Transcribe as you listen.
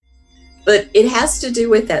But it has to do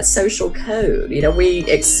with that social code. We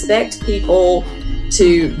expect people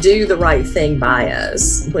to do the right thing by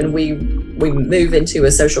us when we move into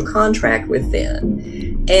a social contract with them.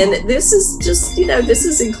 And this is just, this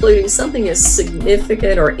is including something as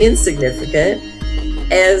significant or insignificant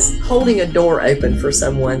as holding a door open for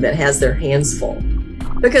someone that has their hands full.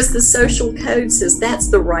 Because the social code says that's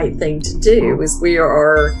the right thing to do, is we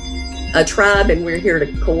are a tribe and we're here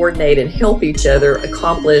to coordinate and help each other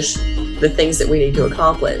accomplish the things that we need to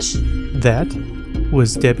accomplish. That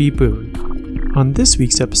was Debbie Boone on this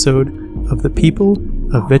week's episode of the People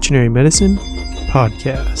of Veterinary Medicine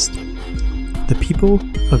podcast. The People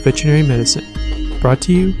of Veterinary Medicine, brought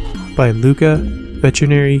to you by Luca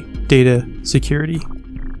Veterinary Data Security.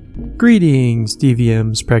 Greetings,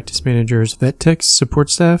 DVMs, practice managers, vet techs, support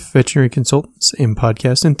staff, veterinary consultants, and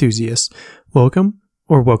podcast enthusiasts. Welcome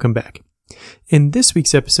or welcome back. In this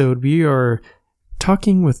week's episode, we are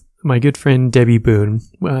talking with my good friend Debbie Boone.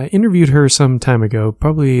 I interviewed her some time ago,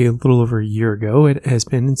 probably a little over a year ago it has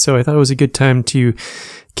been, and so I thought it was a good time to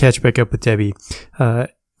catch back up with Debbie.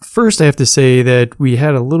 First, I have to say that we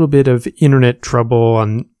had a little bit of internet trouble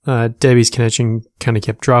on Debbie's connection kind of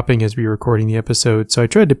kept dropping as we were recording the episode, so I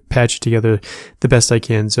tried to patch it together the best I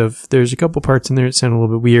can. So if there's a couple parts in there that sound a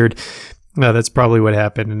little bit weird, that's probably what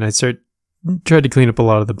happened, and I tried to clean up a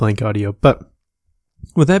lot of the blank audio. But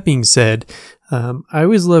with that being said, I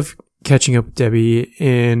always love catching up with Debbie,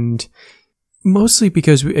 and mostly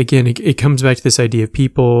because, again, it comes back to this idea of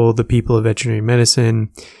people, the people of veterinary medicine,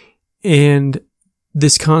 and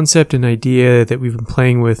this concept and idea that we've been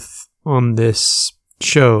playing with on this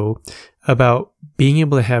show about being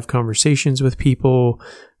able to have conversations with people,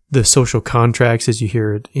 the social contracts, as you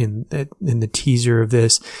hear it in the teaser of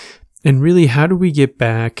this, and really how do we get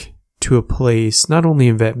back to a place, not only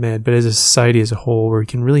in vet med, but as a society as a whole, where we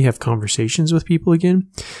can really have conversations with people again.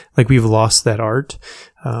 Like, we've lost that art.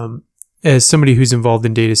 As somebody who's involved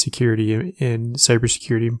in data security and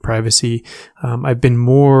cybersecurity and privacy, I've been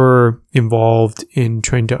more involved in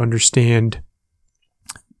trying to understand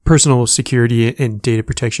personal security and data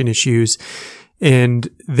protection issues. And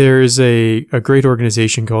there's a great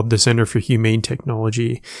organization called the Center for Humane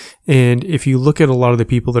Technology. And if you look at a lot of the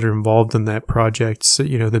people that are involved in that project, so,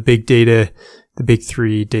 the big data, the big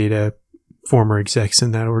three data former execs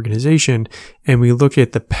in that organization, and we look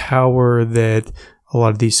at the power that a lot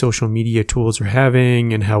of these social media tools are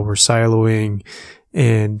having and how we're siloing,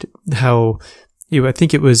 and how, I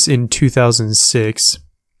think it was in 2006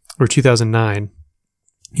 or 2009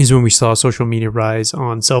 is when we saw social media rise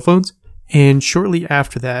on cell phones. And shortly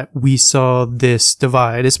after that, we saw this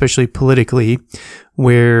divide, especially politically,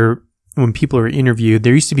 where when people are interviewed,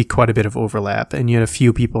 there used to be quite a bit of overlap, and you had a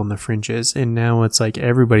few people on the fringes, and now it's like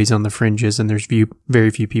everybody's on the fringes and there's very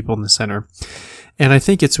few people in the center. And I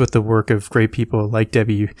think it's with the work of great people like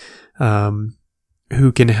Debbie,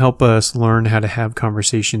 who can help us learn how to have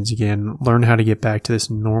conversations again, learn how to get back to this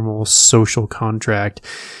normal social contract,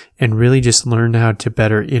 and really just learn how to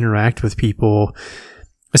better interact with people,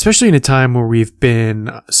 especially in a time where we've been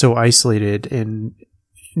so isolated and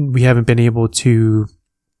we haven't been able to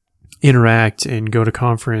interact and go to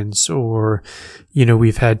conference, or,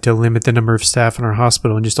 we've had to limit the number of staff in our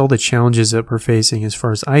hospital, and just all the challenges that we're facing as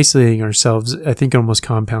far as isolating ourselves, I think almost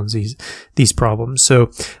compounds these problems. So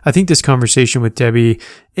I think this conversation with Debbie,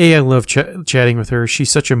 I love chatting with her. She's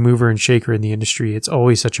such a mover and shaker in the industry. It's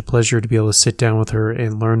always such a pleasure to be able to sit down with her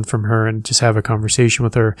and learn from her and just have a conversation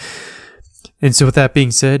with her. And so with that being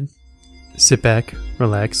said, sit back,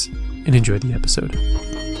 relax, and enjoy the episode.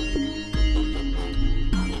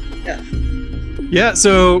 Yeah.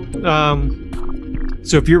 So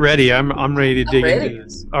if you're ready, I'm ready to dig into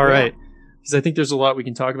this. All right. Because I think there's a lot we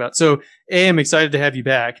can talk about. So I'm excited to have you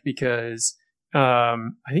back because, I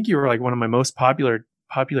think you were like one of my most popular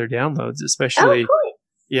downloads, especially. Oh, cool.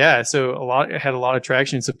 Yeah. So had a lot of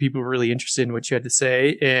traction. So people were really interested in what you had to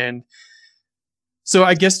say. And so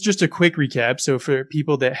I guess just a quick recap. So for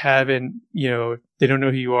people that haven't, they don't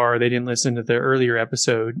know who you are, they didn't listen to the earlier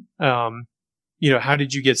episode, how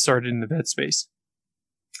did you get started in the vet space?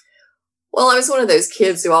 Well, I was one of those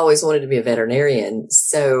kids who always wanted to be a veterinarian.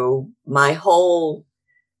 So my whole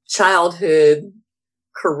childhood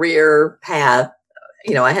career path,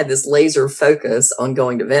 I had this laser focus on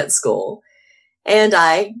going to vet school. And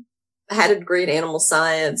I had a degree in animal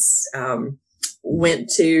science, went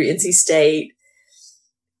to NC State.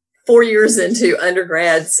 4 years into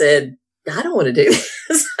undergrad, said, I don't want to do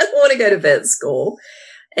this. I don't want to go to vet school.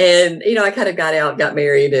 And, I kind of got out, got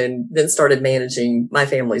married, and then started managing my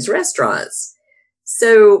family's restaurants.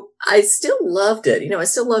 So I still loved it. I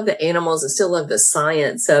still love the animals. I still love the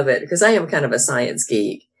science of it because I am kind of a science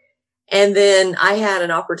geek. And then I had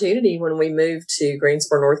an opportunity when we moved to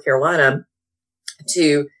Greensboro, North Carolina,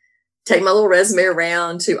 to take my little resume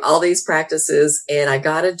around to all these practices. And I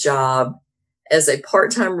got a job as a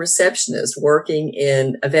part-time receptionist working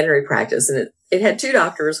in a veterinary practice. And it had 2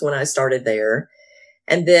 doctors when I started there.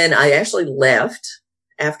 And then I actually left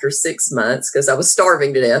after 6 months because I was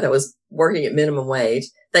starving to death. I was working at minimum wage.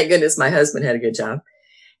 Thank goodness my husband had a good job.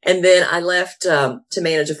 And then I left to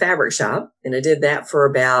manage a fabric shop. And I did that for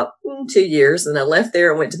about 2 years. And I left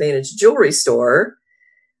there and went to manage a jewelry store.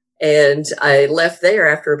 And I left there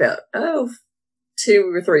after about,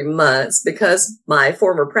 2 or 3 months because my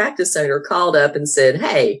former practice owner called up and said,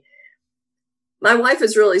 "Hey, my wife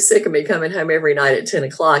is really sick of me coming home every night at 10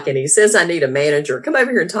 o'clock. And he says, I need a manager. Come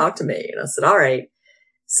over here and talk to me." And I said, "All right."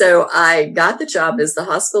 So I got the job as the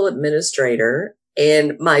hospital administrator.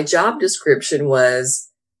 And my job description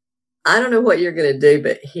was, "I don't know what you're going to do,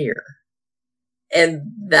 but here." And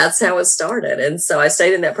that's how it started. And so I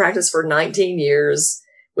stayed in that practice for 19 years.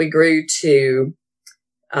 We grew to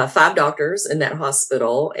 5 doctors in that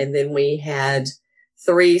hospital. And then we had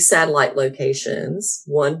 3 satellite locations,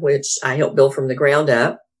 one which I helped build from the ground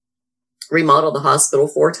up, remodel the hospital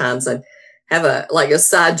 4 times. I have a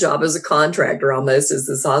side job as a contractor almost as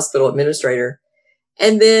this hospital administrator.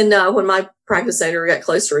 And then when my practice owner got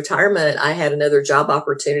close to retirement, I had another job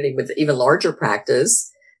opportunity with even larger practice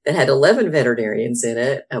that had 11 veterinarians in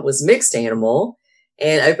it. It was mixed animal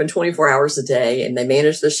and open 24 hours a day. And they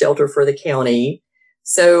managed the shelter for the county.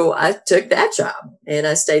 So I took that job and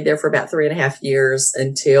I stayed there for about 3.5 years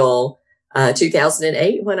until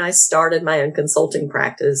 2008 when I started my own consulting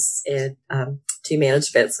practice to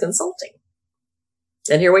manage vets consulting.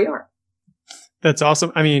 And here we are. That's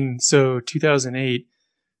awesome. I mean, so 2008,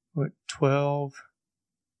 12,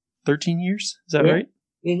 13 years? Is that right?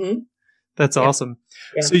 Mm-hmm. That's awesome.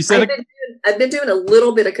 Yeah. So you said I've been doing a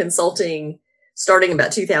little bit of consulting starting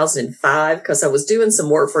about 2005 because I was doing some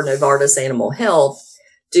work for Novartis Animal Health,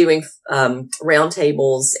 doing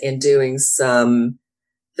roundtables and doing some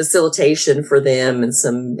facilitation for them and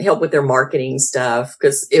some help with their marketing stuff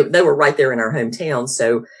because they were right there in our hometown.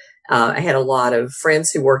 So I had a lot of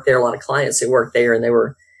friends who worked there, a lot of clients who worked there, and they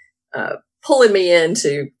were pulling me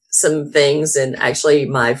into some things. And actually,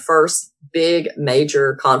 my first big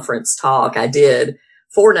major conference talk I did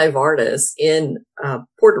for Novartis in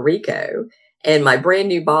Puerto Rico. And my brand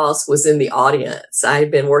new boss was in the audience. I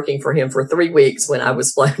had been working for him for 3 weeks when I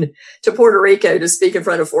was flown to Puerto Rico to speak in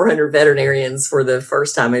front of 400 veterinarians for the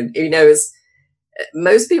first time. And,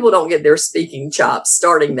 most people don't get their speaking chops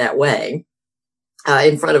starting that way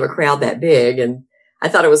in front of a crowd that big. And I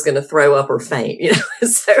thought I was going to throw up or faint,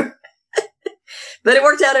 so, but it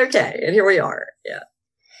worked out okay. And here we are. Yeah.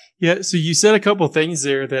 Yeah. So you said a couple of things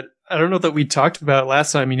there that I don't know that we talked about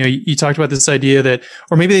last time. You talked about this idea that,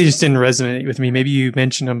 or maybe they just didn't resonate with me. Maybe you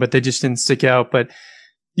mentioned them, but they just didn't stick out. But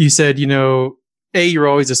you said, you're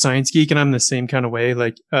always a science geek, and I'm the same kind of way.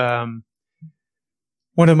 Like,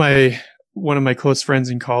 one of my close friends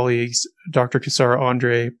and colleagues, Dr. Kasara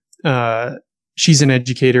Andre, she's an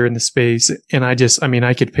educator in the space. And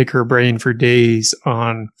I could pick her brain for days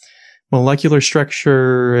on molecular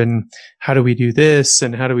structure and how do we do this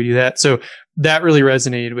and how do we do that. So that really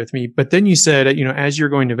resonated with me. But then you said, as you're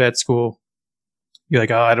going to vet school, you're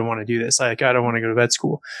like, "Oh, I don't want to do this. Like, I don't want to go to vet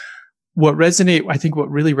school." What really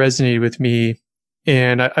resonated with me,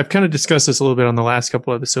 and I've kind of discussed this a little bit on the last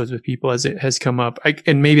couple episodes with people as it has come up.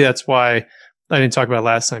 And maybe that's why I didn't talk about it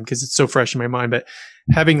last time because it's so fresh in my mind. But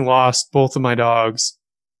having lost both of my dogs,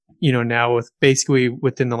 now with basically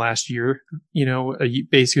within the last year,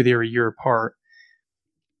 basically they were a year apart.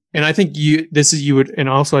 And I think and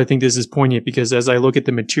also I think this is poignant because as I look at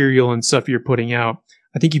the material and stuff you're putting out,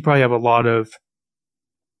 I think you probably have a lot of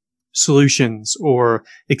solutions or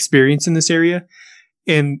experience in this area.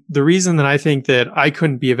 And the reason that I think that I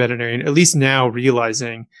couldn't be a veterinarian, at least now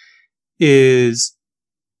realizing, is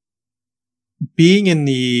being in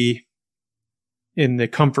the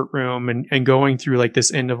comfort room and going through like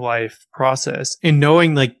this end of life process and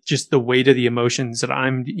knowing like just the weight of the emotions that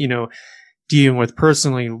I'm, dealing with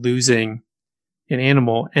personally losing an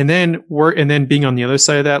animal and then being on the other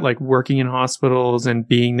side of that, like working in hospitals and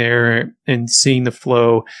being there and seeing the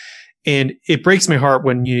flow. And it breaks my heart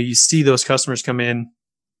when you see those clients come in,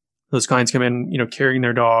 carrying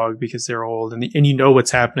their dog because they're old and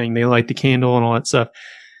what's happening. They light the candle and all that stuff.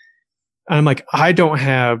 And I'm like, I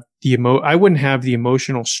wouldn't have the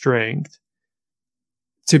emotional strength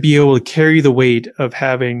to be able to carry the weight of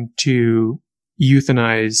having to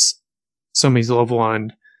euthanize somebody's loved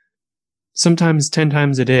one sometimes 10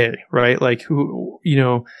 times a day, right? Like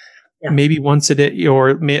maybe once a day, or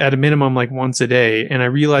at a minimum, like once a day. And I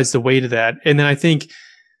realized the weight of that. And then I think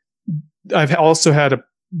I've also had a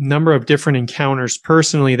number of different encounters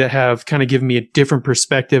personally that have kind of given me a different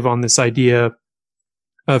perspective on this idea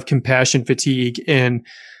of compassion fatigue and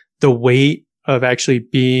the weight of actually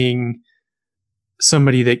being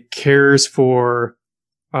somebody that cares for,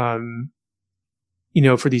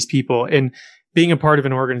 for these people, and being a part of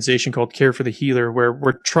an organization called Care for the Healer, where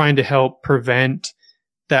we're trying to help prevent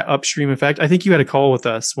that upstream effect. I think you had a call with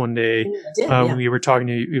us one day. We were talking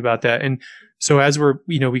to you about that. And so as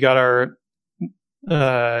we got our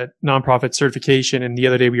nonprofit certification, and the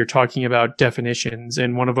other day we were talking about definitions,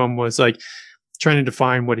 and one of them was like trying to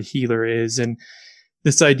define what a healer is, and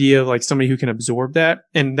this idea of like somebody who can absorb that.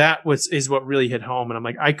 And that is what really hit home. And I'm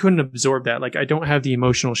like, I couldn't absorb that. Like, I don't have the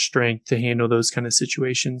emotional strength to handle those kind of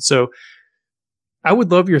situations. So I would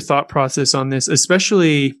love your thought process on this,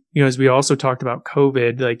 especially, as we also talked about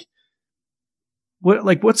COVID,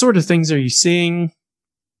 what sort of things are you seeing?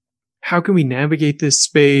 How can we navigate this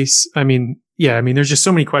space? There's just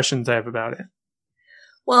so many questions I have about it.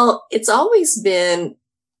 Well, it's always been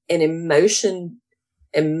an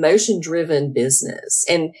emotion-driven business.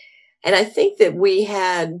 And I think that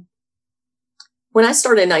when I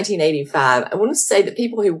started in 1985, I want to say that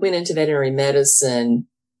people who went into veterinary medicine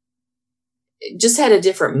just had a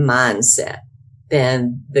different mindset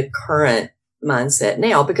than the current mindset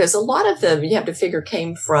now, because a lot of them, you have to figure,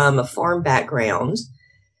 came from a farm background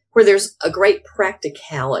where there's a great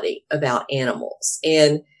practicality about animals,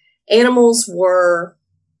 and animals were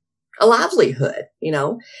a livelihood,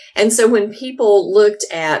 And so when people looked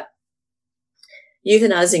at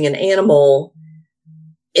euthanizing an animal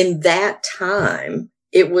in that time,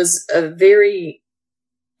 it was I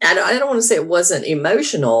don't want to say it wasn't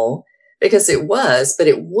emotional, because it was, but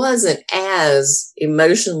it wasn't as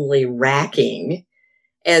emotionally racking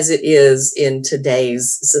as it is in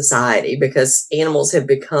today's society, because animals have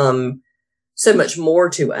become so much more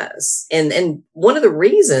to us. And one of the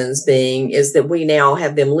reasons being is that we now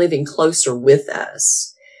have them living closer with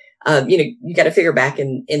us. You got to figure, back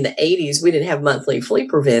in the 80s, we didn't have monthly flea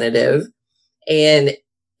preventative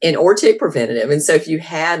or tick preventative. And so if you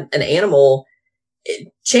had an animal,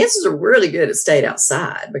 chances are really good it stayed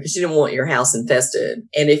outside, because you didn't want your house infested.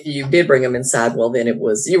 And if you did bring them inside, well, then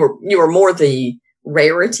you were more the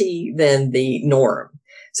rarity than the norm.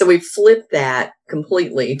 So we flipped that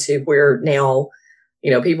completely to where now,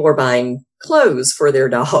 people are buying clothes for their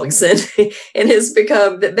dogs, and it's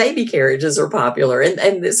become that baby carriages are popular.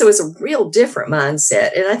 And so it's a real different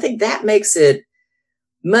mindset. And I think that makes it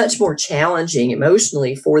much more challenging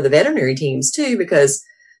emotionally for the veterinary teams too, because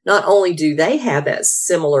not only do they have that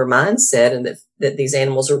similar mindset, and that these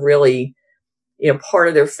animals are really, part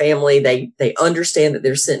of their family, they understand that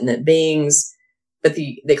they're sentient beings, but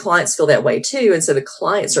the clients feel that way too. And so the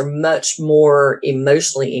clients are much more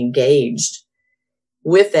emotionally engaged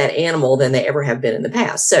with that animal than they ever have been in the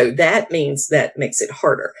past. So that makes it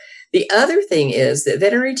harder. The other thing is that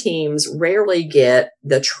veterinary teams rarely get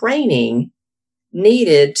the training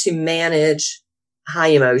needed to manage high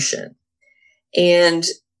emotion. And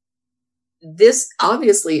this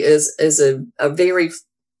obviously is a very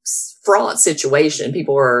fraught situation.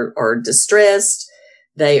 People are distressed.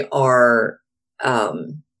 They are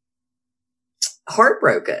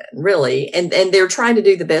heartbroken, really, and they're trying to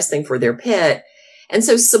do the best thing for their pet. And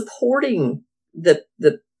so supporting the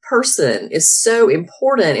person is so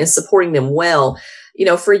important, and supporting them well.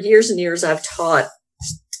 For years and years, I've taught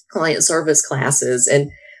client service classes, and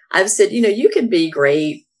I've said, you can be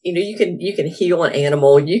great. You can heal an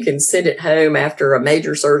animal. You can send it home after a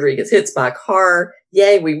major surgery, gets hit by a car.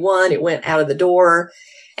 Yay, we won. It went out of the door.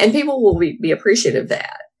 And people will be appreciative of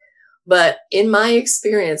that. But in my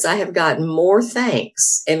experience, I have gotten more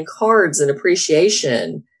thanks and cards and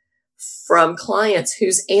appreciation from clients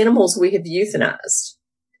whose animals we have euthanized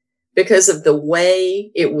because of the way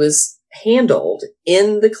it was handled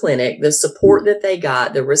in the clinic, the support that they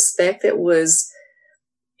got, the respect that was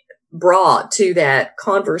brought to that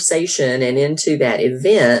conversation and into that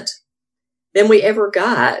event than we ever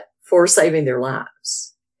got for saving their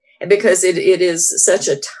lives. And because it is such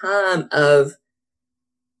a time of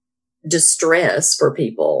distress for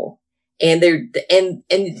people. And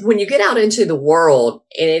when you get out into the world,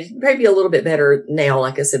 and it may be a little bit better now,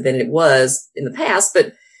 like I said, than it was in the past,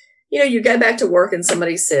 but you go back to work and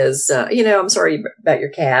somebody says, I'm sorry about your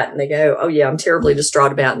cat. And they go, oh yeah, I'm terribly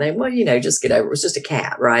distraught about it. And they, just get over it. It was just a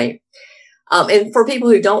cat, right? And for people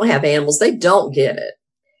who don't have animals, they don't get it.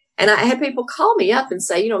 And I had people call me up and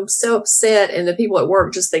say, I'm so upset. And the people at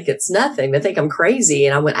work just think it's nothing. They think I'm crazy.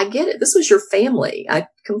 And I went, I get it. This was your family. I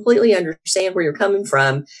completely understand where you're coming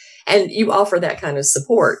from. And you offer that kind of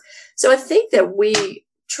support. So I think that we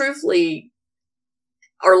truthfully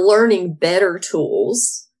are learning better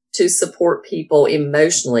tools to support people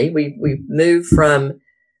emotionally. We've moved from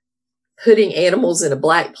putting animals in a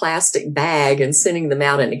black plastic bag and sending them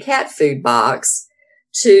out in a cat food box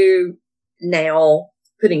to now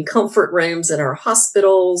putting comfort rooms in our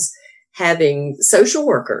hospitals, having social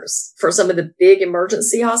workers for some of the big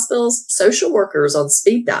emergency hospitals, social workers on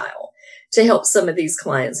speed dial to help some of these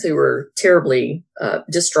clients who are terribly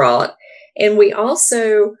distraught. And we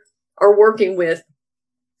also are working with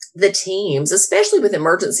the teams, especially with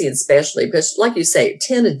emergency and specialty, because like you say,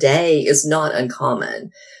 10 a day is not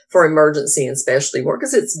uncommon for emergency and specialty work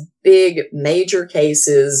because it's big, major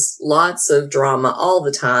cases, lots of drama all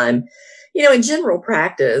the time. In general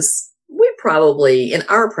practice, in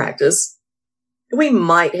our practice, we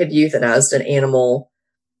might have euthanized an animal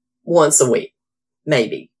once a week,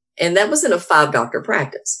 maybe. And that was in a 5-doctor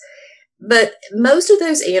practice. But most of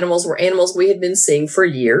those animals were animals we had been seeing for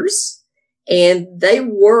years. And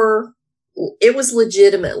it was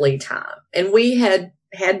legitimately time. And we had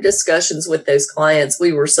discussions with those clients.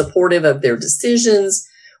 We were supportive of their decisions.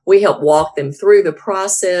 We helped walk them through the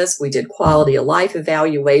process. We did quality of life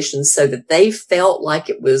evaluations so that they felt like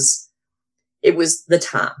it was the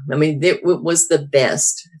time. I mean, it was the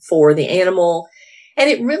best for the animal. And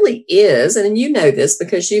it really is. And you know this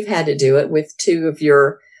because you've had to do it with 2 of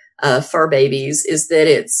your fur babies, is that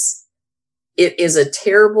it is a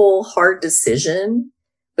terrible, hard decision,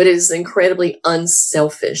 but it is an incredibly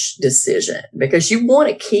unselfish decision because you want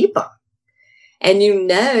to keep them. And you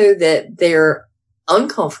know that they're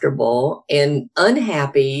uncomfortable and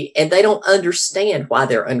unhappy, and they don't understand why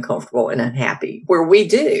they're uncomfortable and unhappy. Where we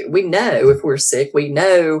do. We know if we're sick. We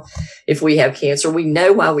know if we have cancer. We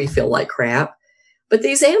know why we feel like crap. But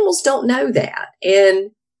these animals don't know that.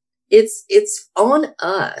 And it's on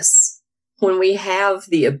us when we have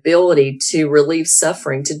the ability to relieve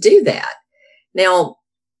suffering to do that. Now,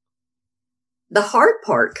 the hard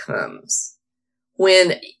part comes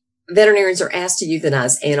when veterinarians are asked to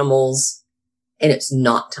euthanize animals and it's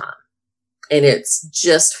not time and it's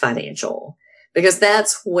just financial, because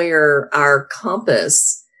that's where our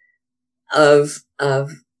compass of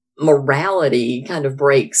morality kind of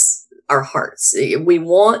breaks our hearts. We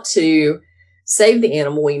want to save the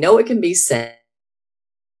animal. We know it can be saved.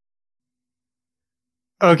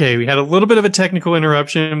 Okay, we had a little bit of a technical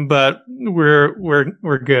interruption, but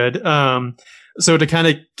we're good. So to kind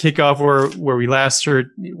of kick off where we last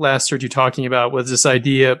heard you talking about was this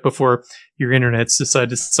idea before your internet's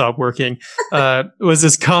decided to stop working, was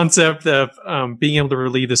this concept of being able to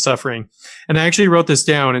relieve the suffering. And I actually wrote this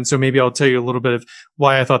down, and so maybe I'll tell you a little bit of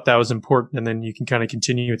why I thought that was important, and then you can kind of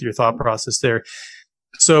continue with your thought process there.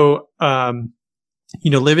 So,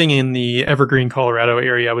 living in the Evergreen, Colorado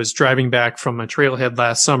area, I was driving back from a trailhead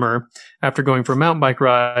last summer after going for a mountain bike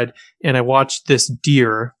ride, and I watched this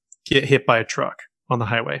deer get hit by a truck on the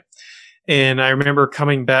highway. And I remember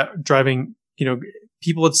coming back, driving,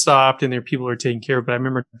 people had stopped and there were people who were taking care of it, but I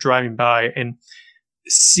remember driving by and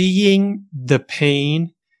seeing the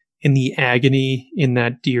pain and the agony in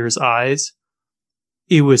that deer's eyes.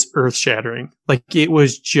 It was earth shattering. Like, it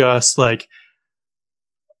was just like,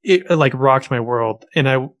 it like rocked my world. And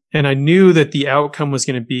I knew that the outcome was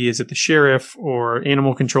going to be is that the sheriff or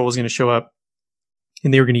animal control was going to show up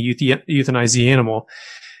and they were going to euthanize the animal.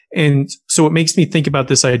 And so what makes me think about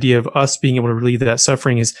this idea of us being able to relieve that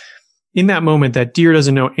suffering is in that moment, that deer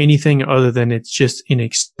doesn't know anything other than it's just in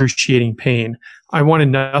excruciating pain. I wanted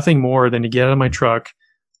nothing more than to get out of my truck,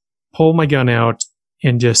 pull my gun out,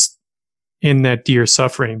 and just end that deer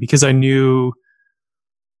suffering, because I knew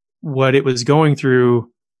what it was going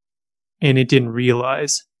through and it didn't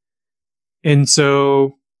realize. And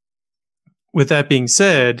so with that being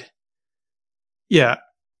said, yeah.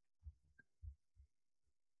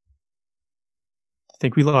 I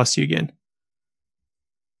think we lost you again.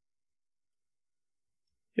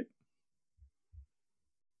 Yep.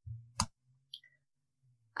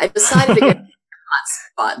 I decided to go to a hot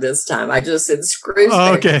spot this time. I just said, screw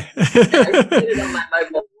it. Okay. I put it on my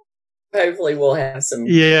mobile. Hopefully we'll have some.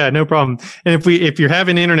 Yeah, no problem. And if you're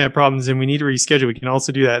having internet problems and we need to reschedule, we can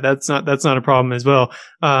also do that. That's not a problem as well.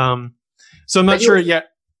 So I'm not sure yet.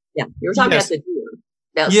 Yeah. You were talking about the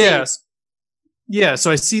deer. Yes. Yeah.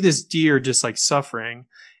 So I see this deer just like suffering,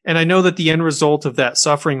 and I know that the end result of that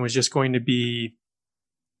suffering was just going to be,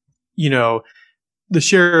 the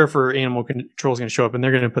sheriff or animal control is going to show up and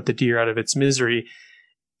they're going to put the deer out of its misery.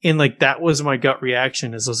 And like, that was my gut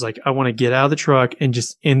reaction, is I was like, I want to get out of the truck and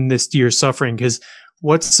just end this deer's suffering, because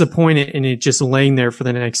what's the point in it just laying there for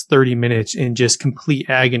the next 30 minutes in just complete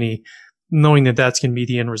agony, knowing that that's going to be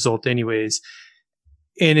the end result anyways.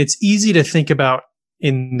 And it's easy to think about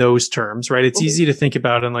in those terms, right? It's easy to think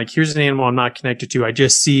about and like, here's an animal I'm not connected to. I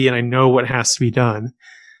just see and I know what has to be done.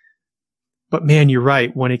 But man, you're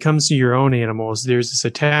right. When it comes to your own animals, there's this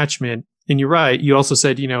attachment. And you're right. You also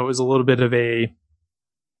said, it was a little bit of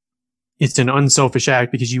it's an unselfish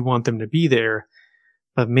act because you want them to be there.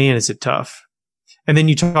 But man, is it tough. And then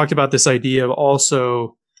you talked about this idea of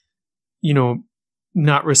also,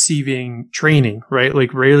 not receiving training, right?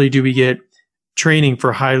 Like, rarely do we get training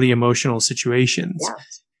for highly emotional situations.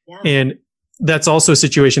 Yeah. And that's also a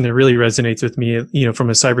situation that really resonates with me, from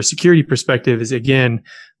a cybersecurity perspective, is, again,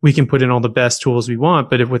 we can put in all the best tools we want,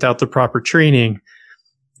 but if without the proper training,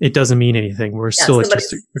 it doesn't mean anything. We're still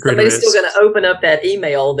just a greater risk. Somebody's still going to open up that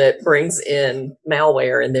email that brings in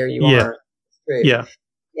malware, and there you are. True. Yeah.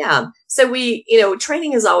 Yeah. So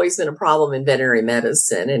training has always been a problem in veterinary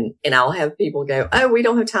medicine, and I'll have people go, oh, we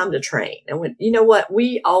don't have time to train. And you know what?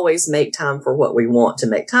 We always make time for what we want to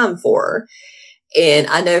make time for. And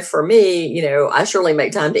I know for me, I surely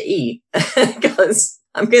make time to eat because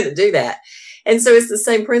I'm going to do that. And so it's the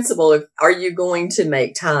same principle of, are you going to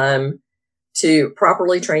make time to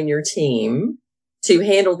properly train your team to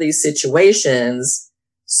handle these situations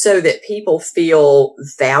so that people feel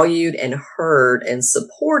valued and heard and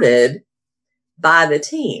supported by the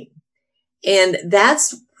team? And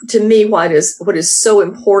that's, to me, what is so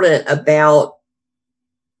important about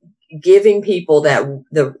giving people that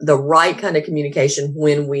the right kind of communication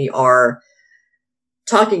when we are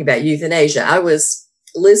talking about euthanasia. I was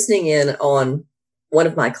listening in on one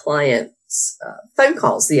of my clients' phone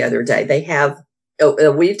calls the other day. They have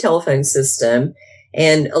a Weave telephone system,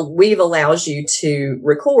 and Weave allows you to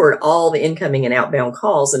record all the incoming and outbound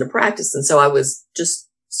calls in a practice. And so I was just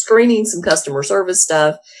screening some customer service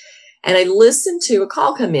stuff, and I listened to a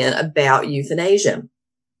call come in about euthanasia.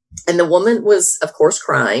 And the woman was, of course,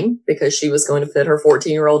 crying because she was going to put her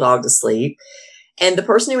 14-year-old dog to sleep. And the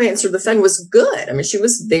person who answered the phone was good. I mean, she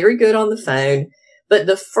was very good on the phone. But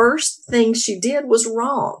the first thing she did was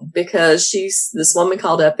wrong, because this woman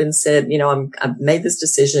called up and said, I've made this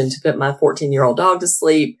decision to put my 14-year-old dog to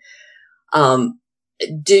sleep.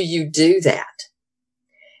 Do you do that?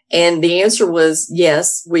 And the answer was,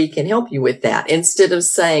 yes, we can help you with that. Instead of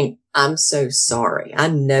saying, I'm so sorry, I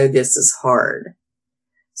know this is hard.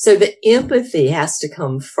 So the empathy has to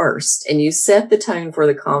come first, and you set the tone for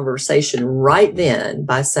the conversation right then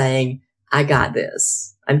by saying, I got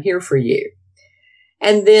this. I'm here for you.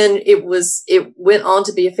 And then it went on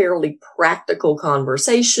to be a fairly practical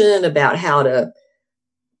conversation about how to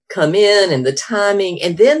come in and the timing.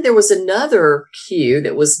 And then there was another cue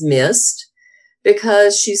that was missed,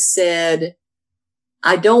 because she said,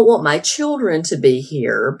 I don't want my children to be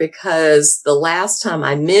here, because the last time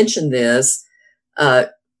I mentioned this,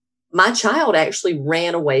 my child actually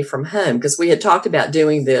ran away from home, because we had talked about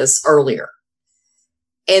doing this earlier.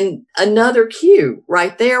 And another cue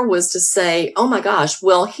right there was to say, oh my gosh,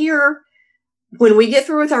 well, here, when we get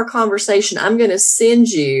through with our conversation, I'm going to send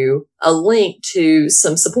you a link to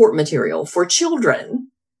some support material for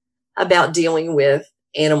children about dealing with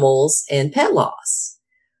animals and pet loss.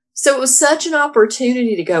 So it was such an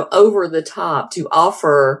opportunity to go over the top to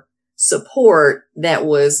offer support that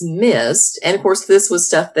was missed. And of course, this was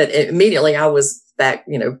stuff that immediately I was back,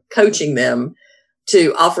 coaching them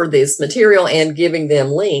to offer this material and giving them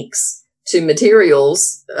links to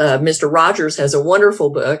materials. Mr. Rogers has a wonderful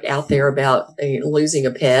book out there about losing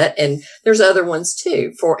a pet. And there's other ones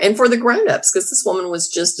too for the grownups, because this woman was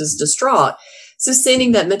just as distraught. So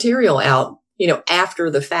sending that material out,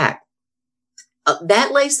 after the fact,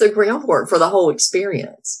 that lays the groundwork for the whole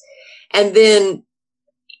experience. And then,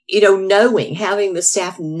 having the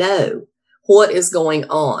staff know what is going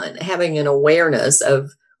on, having an awareness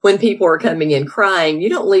of when people are coming in crying, you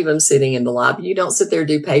don't leave them sitting in the lobby. You don't sit there and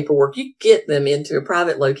do paperwork. You get them into a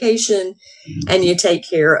private location and you take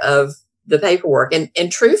care of the paperwork.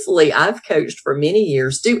 And truthfully, I've coached for many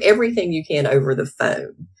years, do everything you can over the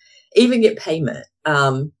phone, even get payment.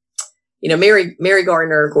 Mary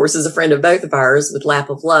Gardner, of course, is a friend of both of ours with Lap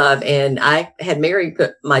of Love. And I had Mary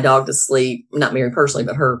put my dog to sleep, not Mary personally,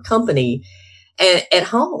 but her company at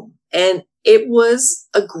home. And it was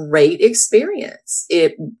a great experience.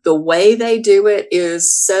 The way they do it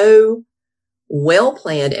is so well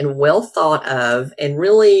planned and well thought of, and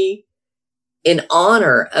really in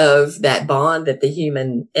honor of that bond that the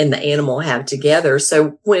human and the animal have together.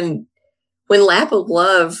 So when Lap of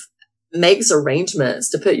Love makes arrangements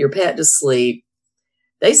to put your pet to sleep,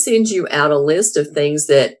 they send you out a list of things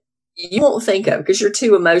that you won't think of because you're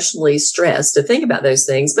too emotionally stressed to think about those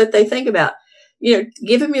things. But they think about,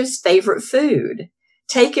 give him his favorite food.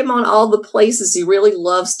 Take him on all the places he really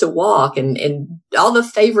loves to walk and all the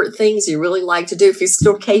favorite things he really like to do if he's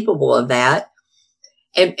still capable of that.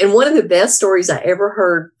 And one of the best stories I ever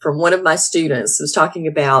heard from one of my students was talking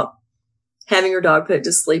about having her dog put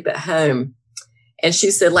to sleep at home. And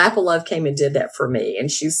she said, Lap of Love came and did that for me.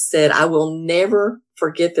 And she said, I will never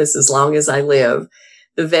forget this as long as I live.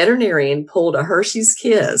 The veterinarian pulled a Hershey's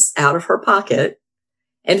Kiss out of her pocket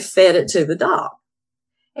and fed it to the dog.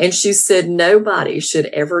 And she said, nobody should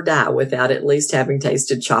ever die without at least having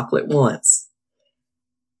tasted chocolate once.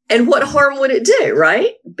 And what harm would it do,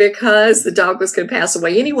 right? Because the dog was going to pass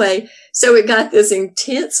away anyway. So it got this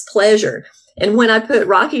intense pleasure. And when I put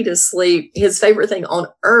Rocky to sleep, his favorite thing on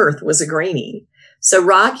earth was a greenie. So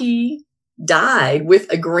Rocky died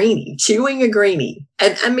with a greenie, chewing a greenie.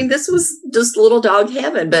 And I mean, this was just little dog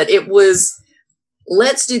heaven, but it was,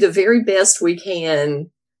 let's do the very best we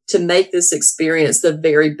can to make this experience the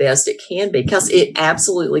very best it can be, because it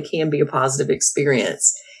absolutely can be a positive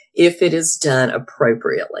experience if it is done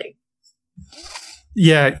appropriately.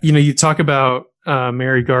 Yeah. You talk about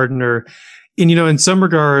Mary Gardner, and, in some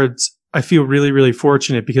regards, I feel really, really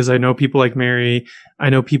fortunate because I know people like Mary. I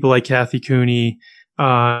know people like Kathy Cooney.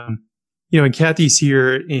 And Kathy's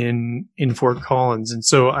here in Fort Collins. And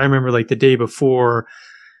so I remember like the day before,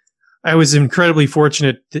 I was incredibly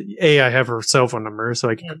fortunate that I have her cell phone number so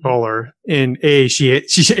I could call her, and she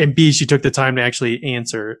and B, she took the time to actually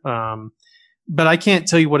answer. But I can't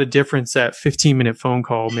tell you what a difference that 15-minute phone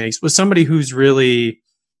call makes with somebody who's really,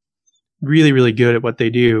 really, really good at what they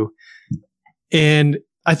do. And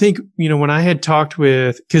I think, when I had talked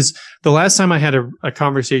because the last time I had a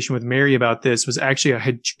conversation with Mary about this was actually I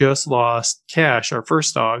had just lost Cash, our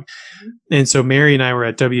first dog. Mm-hmm. And so Mary and I were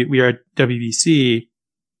at WVC,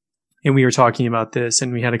 and we were talking about this,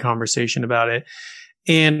 and we had a conversation about it.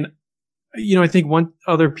 And, I think one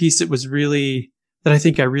other piece that I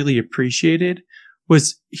think I really appreciated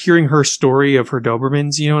was hearing her story of her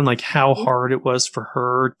Dobermans, and like how hard it was for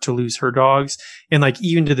her to lose her dogs. And like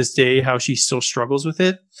even to this day, how she still struggles with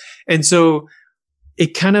it. And so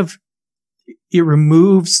it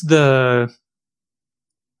removes the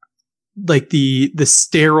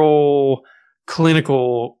sterile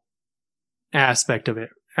clinical aspect of it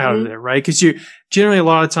out of there, right? Because you generally a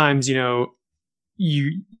lot of times,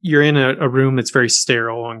 you're in a room that's very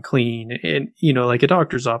sterile and clean, and like a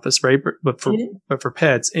doctor's office, right? But for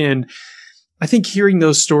pets, and I think hearing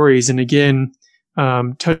those stories and again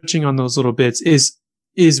touching on those little bits is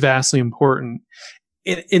vastly important.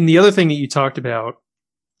 And the other thing that you talked about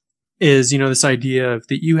is this idea of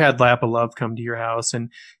that you had Lap of Love come to your house, and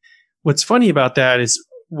what's funny about that is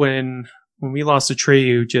when we lost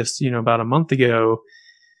Atreyu just about a month ago.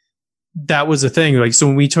 That was the thing. Like, so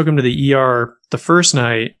when we took him to the ER the first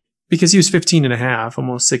night, because he was 15 and a half,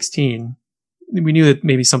 almost 16, we knew that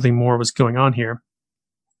maybe something more was going on here.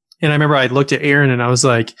 And I remember I looked at Aaron and I was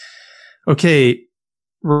like, okay,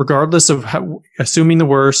 regardless of assuming the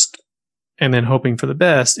worst and then hoping for the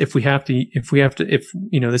best, if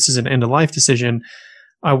this is an end of life decision,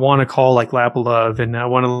 I want to call like Lap of Love, and I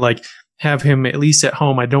want to like have him at least at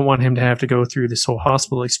home. I don't want him to have to go through this whole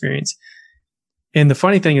hospital experience. And the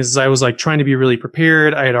funny thing is I was like trying to be really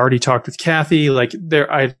prepared. I had already talked with Kathy. Like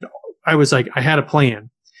I was like, I had a plan.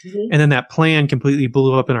 Mm-hmm. And then that plan completely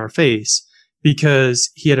blew up in our face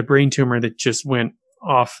because he had a brain tumor that just went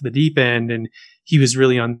off the deep end, and he was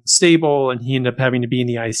really unstable, and he ended up having to be in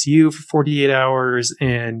the ICU for 48 hours.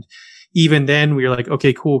 And even then we were like,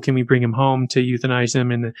 okay, cool. Can we bring him home to euthanize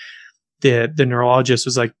him? And the neurologist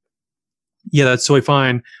was like, yeah, that's totally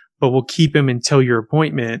fine, but we'll keep him until your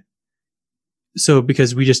appointment. So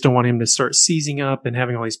because we just don't want him to start seizing up and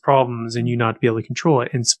having all these problems and you not be able to control it.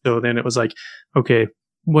 And so then it was like, okay,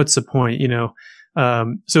 what's the point?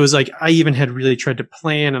 So it was like, I even had really tried to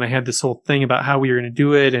plan, and I had this whole thing about how we were going to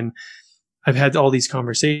do it. And I've had all these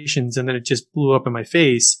conversations, and then it just blew up in my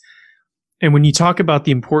face. And when you talk about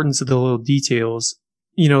the importance of the little details,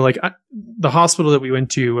 the hospital that we went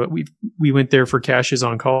to, we went there for Cash's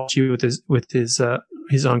oncology with his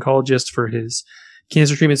oncologist for his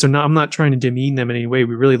cancer treatment. So I'm not trying to demean them in any way.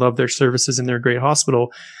 We really love their services, and they're a great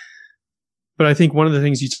hospital. But I think one of the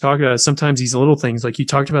things you talk about is sometimes these little things, like you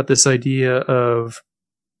talked about this idea of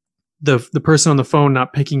the person on the phone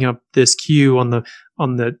not picking up this cue on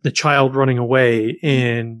the child running away,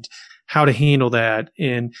 and how to handle that,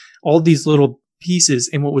 and all these little pieces.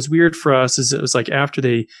 And what was weird for us is it was like after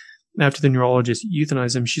the neurologist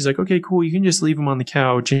euthanized him, she's like, okay, cool, you can just leave him on the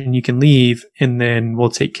couch and you can leave, and then we'll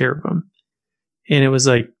take care of him. And it was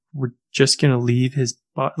like, we're just going to leave his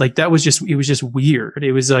body. Like it was just weird.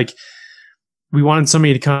 It was like, we wanted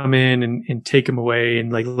somebody to come in and take him away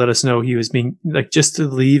and like let us know he was being like, just to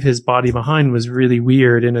leave his body behind was really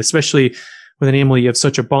weird. And especially with an animal you have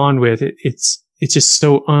such a bond with, it's just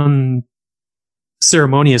so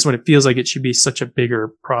unceremonious when it feels like it should be such a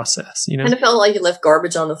bigger process, you know? And it felt like you left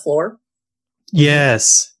garbage on the floor.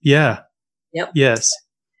 Yes. Yeah. Yep. Yes.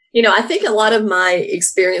 You know, I think a lot of my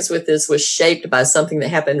experience with this was shaped by something that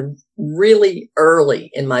happened really early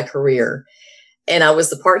in my career. And I was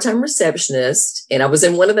the part-time receptionist, and I was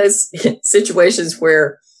in one of those situations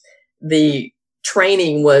where the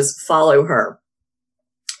training was follow her.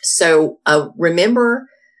 So I remember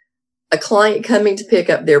a client coming to pick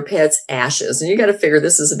up their pet's ashes. And you got to figure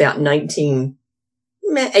this is about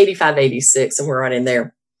 1985, 86, and we're right in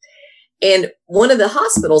there. And one of the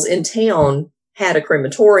hospitals in town had a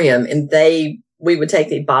crematorium, and we would take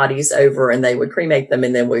the bodies over and they would cremate them,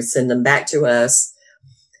 and then we'd send them back to us.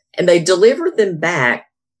 And they delivered them back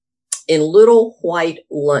in little white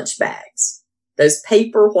lunch bags, those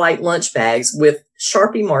paper white lunch bags with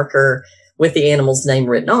Sharpie marker with the animal's name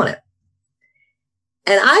written on it.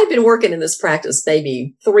 And I had been working in this practice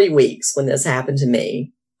maybe 3 weeks when this happened to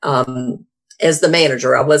me, as the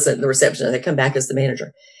manager. I wasn't the receptionist. I come back as the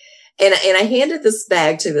manager. And I handed this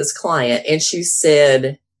bag to this client, and she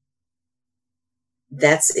said,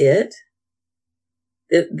 "That's it?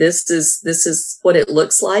 This is what it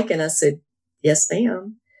looks like?" And I said, "Yes,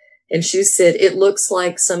 ma'am." And she said, "It looks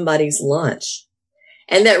like somebody's lunch."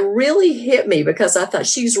 And that really hit me because I thought,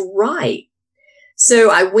 she's right. So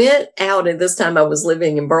I went out, and this time I was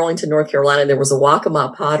living in Burlington, North Carolina. There was a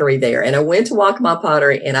Waccamaw pottery there. And I went to Waccamaw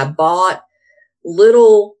pottery and I bought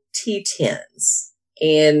little tea tins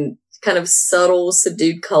and kind of subtle,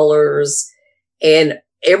 subdued colors. And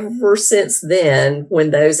ever since then,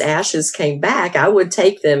 when those ashes came back, I would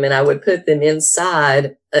take them and I would put them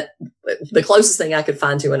inside the closest thing I could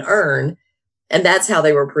find to an urn. And that's how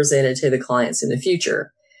they were presented to the clients in the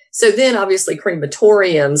future. So then obviously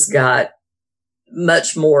crematoriums got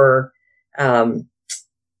much more, I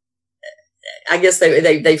guess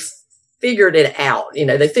they figured it out. You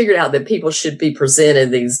know, they figured out that people should be presented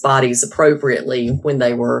these bodies appropriately when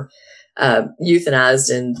they were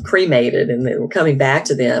euthanized and cremated, and they were coming back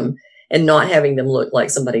to them and not having them look like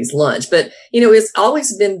somebody's lunch. But, you know, it's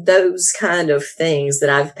always been those kind of things that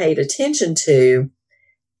I've paid attention to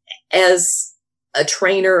as a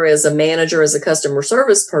trainer, as a manager, as a customer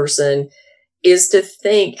service person, is to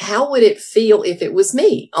think, how would it feel if it was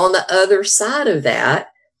me on the other side of that?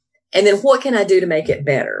 And then what can I do to make it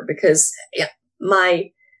better? Because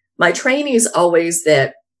my training is always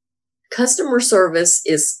that customer service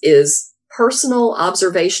is personal,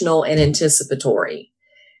 observational, and anticipatory.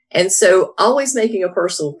 And so always making a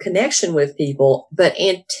personal connection with people, but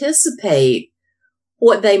anticipate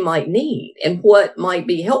what they might need and what might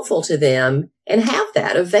be helpful to them and have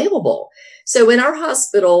that available. So in our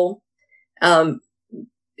hospital,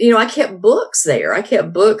 you know, I kept books there. I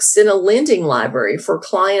kept books in a lending library for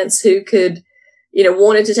clients who could, you know,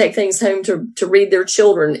 wanted to take things home to read their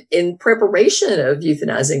children in preparation of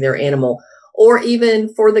euthanizing their animal, or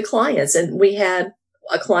even for the clients. And we had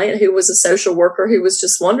a client who was a social worker who was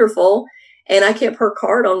just wonderful. And I kept her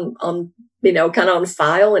card on, you know, kind of on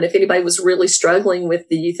file. And if anybody was really struggling with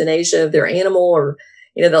the euthanasia of their animal or,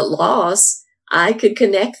 you know, the loss, I could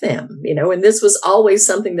connect them, you know, and this was always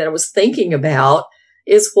something that I was thinking about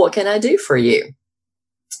is, what can I do for you?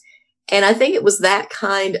 And I think it was that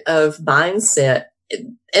kind of mindset.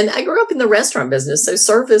 And I grew up in the restaurant business. So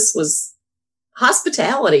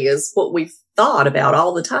hospitality is what we thought about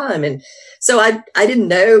all the time. And so I didn't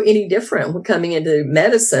know any different when coming into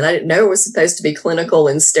medicine. I didn't know it was supposed to be clinical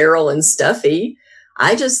and sterile and stuffy.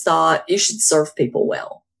 I just thought you should serve people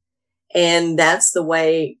well. And that's the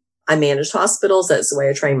way I managed hospitals. That's the way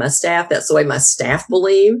I trained my staff. That's the way my staff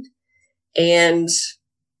believed. And,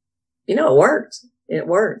 you know, it worked. It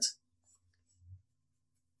worked.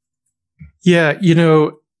 Yeah. You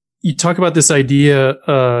know, you talk about this idea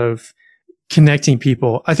of connecting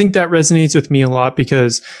people. I think that resonates with me a lot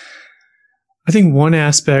because I think one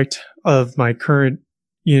aspect of my current,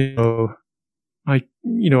 I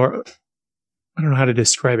don't know how to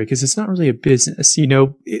describe it because it's not really a business,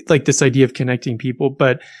 like this idea of connecting people,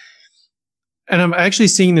 and I'm actually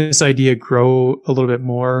seeing this idea grow a little bit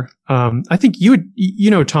more. I think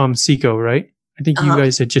Tom Seco, right? I think you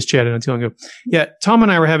guys had just chatted not too long ago. Yeah. Tom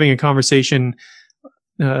and I were having a conversation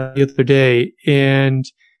the other day, and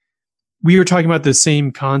we were talking about the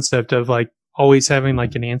same concept of like always having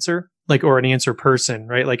like an answer, like, or an answer person,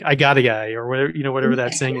 right? Like, I got a guy, or whatever, whatever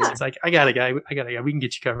that saying is. It's like, I got a guy, we can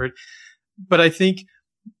get you covered. but I think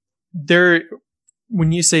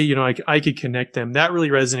when you say, like I could connect them, that really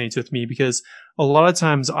resonates with me because a lot of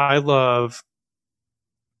times I don't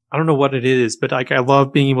know what it is, but like I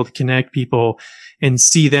love being able to connect people and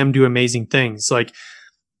see them do amazing things. Like,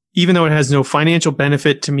 even though it has no financial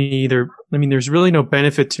benefit to me, there's really no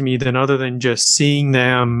benefit to me other than just seeing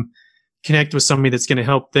them connect with somebody that's going to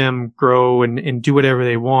help them grow and do whatever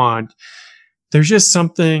they want. There's just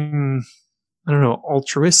something, I don't know,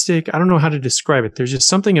 altruistic. I don't know how to describe it. There's just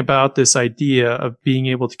something about this idea of being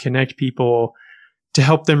able to connect people to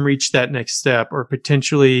help them reach that next step, or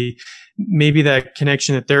potentially maybe that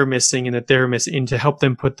connection that they're missing and to help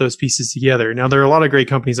them put those pieces together. Now, there are a lot of great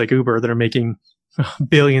companies like Uber that are making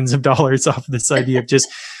billions of dollars off of this idea of just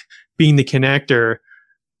being the connector.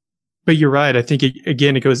 But you're right. I think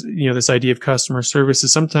it goes, this idea of customer service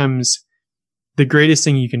is sometimes the greatest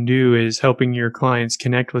thing you can do is helping your clients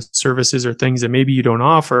connect with services or things that maybe you don't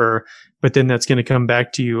offer, but then that's going to come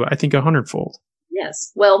back to you, I think, 100-fold.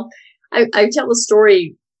 Yes. Well, I tell the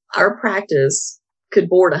story, our practice could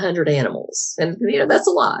board 100 animals, and that's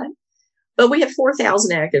a lot, but we have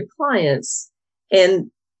 4,000 active clients,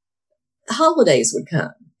 and holidays would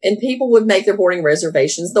come and people would make their boarding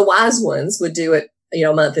reservations. The wise ones would do it,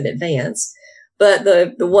 a month in advance, but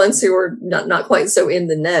the ones who are not quite so in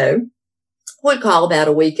the know would call about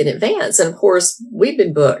a week in advance. And of course, we've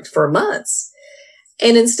been booked for months.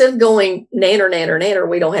 And instead of going, nanner,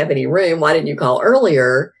 we don't have any room, why didn't you call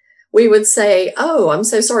earlier? We would say, oh, I'm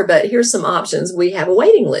so sorry, but here's some options. We have a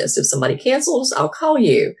waiting list. If somebody cancels, I'll call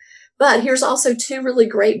you. But here's also 2 really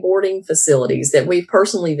great boarding facilities that we've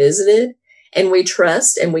personally visited and we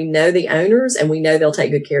trust, and we know the owners, and we know they'll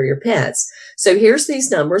take good care of your pets. So here's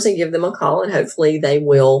these numbers, and give them a call, and hopefully they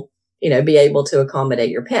will, be able to accommodate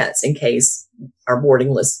your pets in case our boarding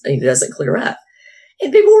list doesn't clear up.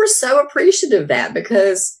 And people were so appreciative of that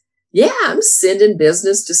because, I'm sending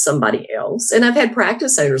business to somebody else. And I've had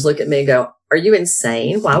practice owners look at me and go, are you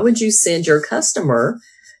insane? Why would you send your customer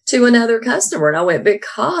to another customer? And I went,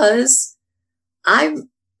 because I'm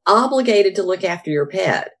obligated to look after your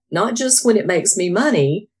pet, not just when it makes me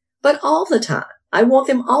money, but all the time. I want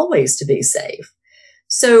them always to be safe.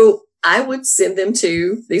 So I would send them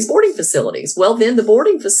to these boarding facilities. Well, then the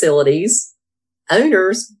boarding facilities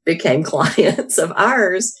owners became clients of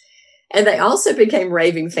ours, and they also became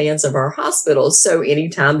raving fans of our hospitals. So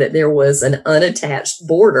anytime that there was an unattached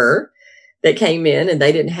boarder that came in and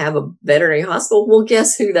they didn't have a veterinary hospital, well,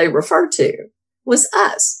 guess who they referred to? Was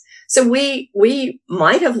us. So we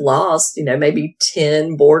might have lost, maybe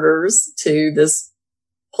 10 boarders to this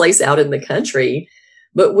place out in the country,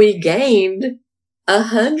 but we gained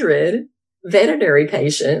 100 veterinary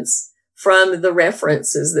patients from the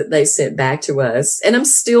references that they sent back to us. And I'm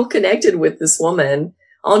still connected with this woman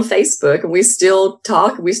on Facebook, and we still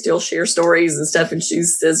talk, we still share stories and stuff. And she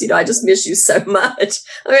says, I just miss you so much.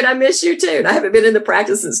 I miss you too. And I haven't been in the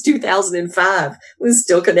practice since 2005. We're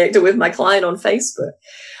still connected with my client on Facebook.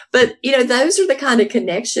 But, those are the kind of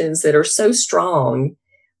connections that are so strong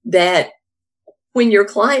that when your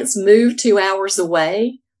clients move 2 hours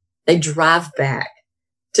away, they drive back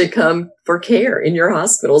to come for care in your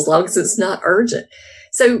hospital as long as it's not urgent.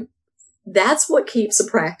 So that's what keeps a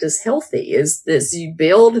practice healthy, is this: you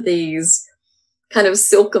build these kind of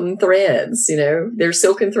silken threads, they're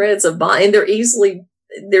silken threads of bond, and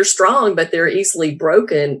they're strong, but they're easily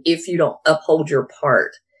broken if you don't uphold your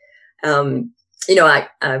part. I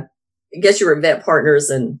guess you were at VetPartners,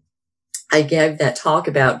 and I gave that talk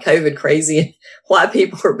about COVID crazy and why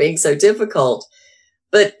people are being so difficult.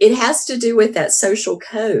 But it has to do with that social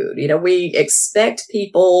code. We expect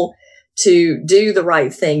people to do the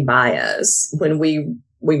right thing by us when we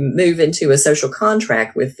move into a social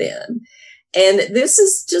contract with them. And this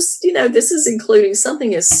is just, this is including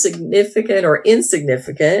something as significant or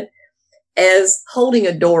insignificant as holding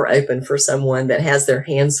a door open for someone that has their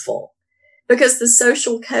hands full. Because the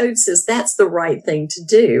social code says that's the right thing to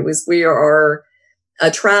do, is we are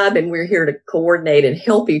a tribe and we're here to coordinate and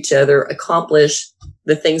help each other accomplish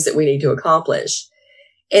the things that we need to accomplish.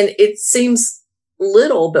 And it seems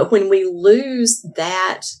little, but when we lose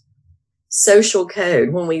that social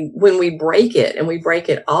code, when we break it, and we break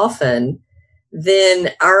it often,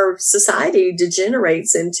 then our society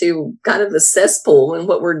degenerates into kind of the cesspool and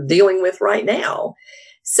what we're dealing with right now.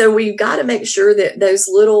 So we've got to make sure that those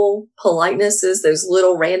little politenesses, those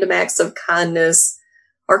little random acts of kindness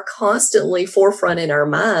are constantly forefront in our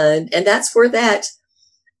mind. And that's where that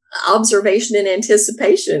observation and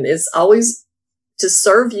anticipation is always to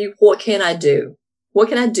serve you. What can I do? What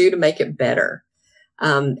can I do to make it better?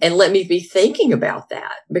 And let me be thinking about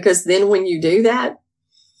that, because then when you do that,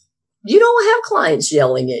 you don't have clients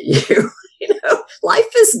yelling at you.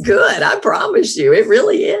 Life is good. I promise you. It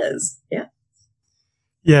really is. Yeah.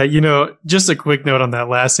 Yeah. Just a quick note on that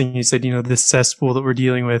last thing you said, this cesspool that we're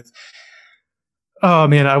dealing with. Oh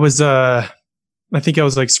man, I think I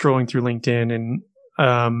was like scrolling through LinkedIn and,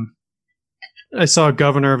 I saw a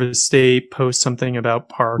governor of a state post something about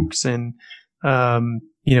parks and,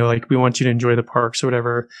 like we want you to enjoy the parks or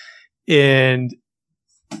whatever. And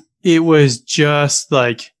it was just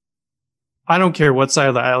like, I don't care what side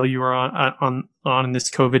of the aisle you are on in this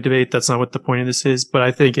COVID debate. That's not what the point of this is. But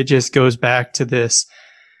I think it just goes back to this.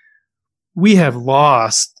 We have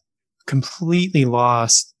completely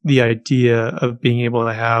lost the idea of being able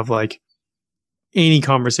to have like any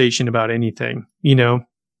conversation about anything,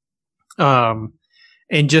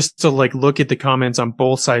 and just to like look at the comments on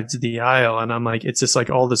both sides of the aisle. And I'm like, it's just like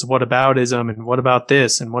all this whataboutism and what about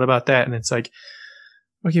this and what about that? And it's like,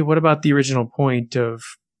 okay, what about the original point of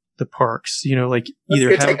the parks? Like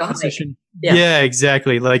either have a position. Yeah,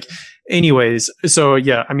 exactly. Like anyways. So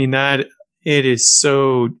yeah, I mean that it is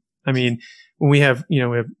so, I mean, when we have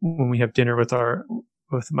dinner with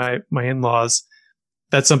my in-laws,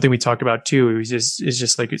 that's something we talk about too. It's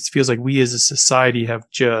just like, it feels like we as a society have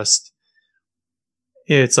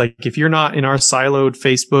it's like, if you're not in our siloed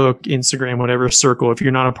Facebook, Instagram, whatever circle, if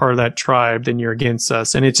you're not a part of that tribe, then you're against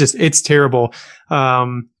us. And it's terrible.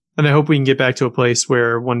 And I hope we can get back to a place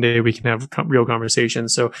where one day we can have real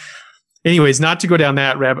conversations. So anyways, not to go down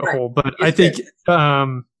that rabbit hole, but I think,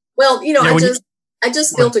 I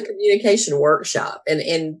just built a communication workshop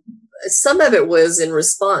and some of it was in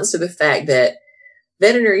response to the fact that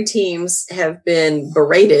veterinary teams have been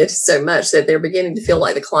berated so much that they're beginning to feel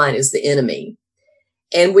like the client is the enemy.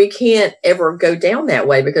 And we can't ever go down that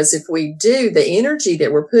way, because if we do, the energy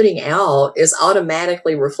that we're putting out is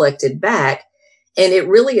automatically reflected back, and it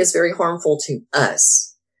really is very harmful to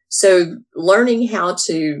us. So learning how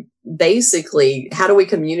to how do we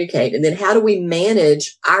communicate, and then how do we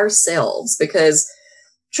manage ourselves? Because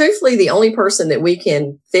truthfully, the only person that we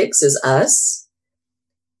can fix is us.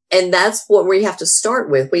 And that's what we have to start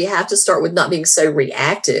with. We have to start with not being so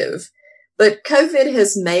reactive. But COVID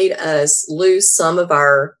has made us lose some of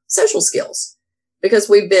our social skills because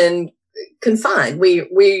we've been confined.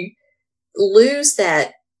 We lose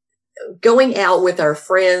that going out with our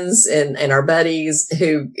friends and our buddies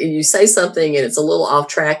who you say something and it's a little off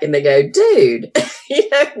track and they go, dude,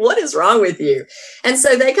 what is wrong with you? And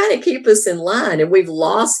so they kind of keep us in line, and we've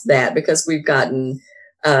lost that because we've gotten,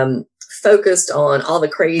 focused on all the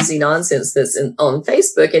crazy nonsense that's on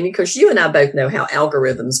Facebook. And because you and I both know how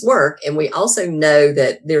algorithms work. And we also know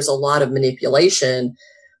that there's a lot of manipulation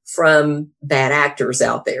from bad actors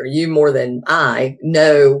out there. You more than I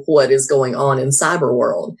know what is going on in cyber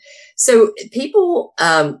world. So people,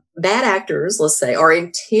 bad actors, let's say, are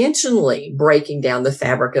intentionally breaking down the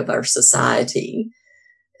fabric of our society.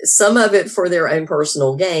 Some of it for their own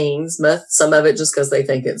personal gains, some of it just because they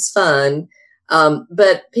think it's fun.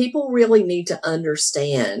 But people really need to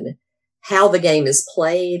understand how the game is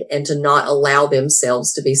played and to not allow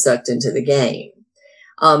themselves to be sucked into the game.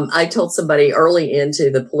 I told somebody early into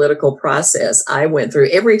the political process I went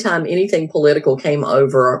through, every time anything political came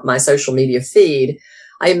over my social media feed,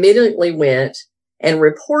 I immediately went and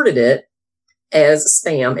reported it as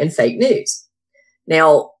spam and fake news.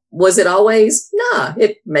 Now, was it always? Nah,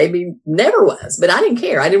 it maybe never was, but I didn't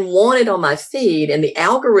care. I didn't want it on my feed, and the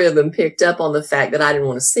algorithm picked up on the fact that I didn't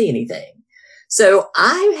want to see anything. So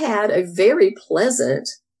I had a very pleasant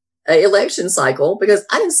election cycle because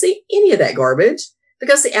I didn't see any of that garbage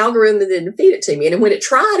because the algorithm didn't feed it to me. And when it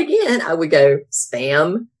tried again, I would go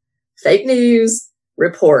spam, fake news,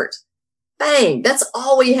 report. Bang. That's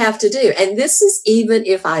all we have to do. And this is even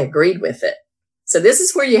if I agreed with it. So this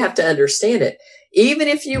is where you have to understand it. Even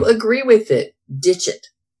if you agree with it, ditch it,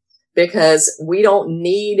 because we don't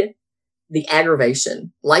need the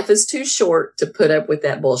aggravation. Life is too short to put up with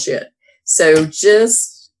that bullshit. So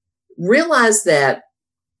just realize that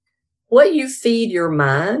what you feed your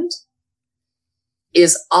mind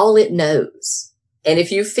is all it knows. And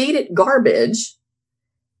if you feed it garbage,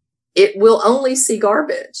 it will only see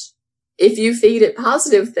garbage. If you feed it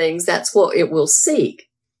positive things, that's what it will seek.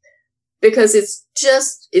 Because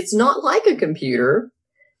it's not like a computer.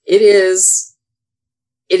 It's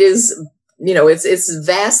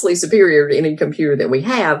vastly superior to any computer that we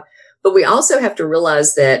have. But we also have to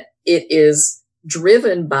realize that it is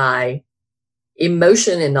driven by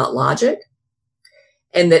emotion and not logic.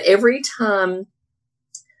 And that every time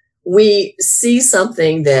we see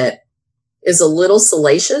something that is a little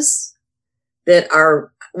salacious, we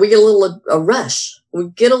get a rush. We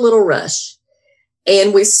get a little rush.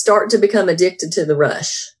 And we start to become addicted to the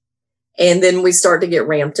rush. And then we start to get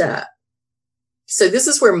ramped up. So this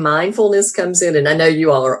is where mindfulness comes in. And I know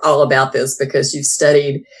you all are all about this because you've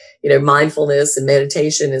studied, mindfulness and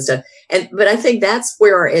meditation and stuff. But I think that's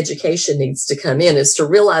where our education needs to come in, is to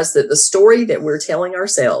realize that the story that we're telling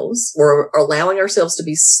ourselves or allowing ourselves to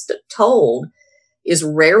be told is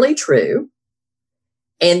rarely true.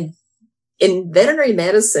 And in veterinary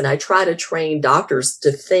medicine, I try to train doctors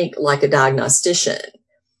to think like a diagnostician.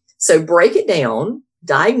 So break it down,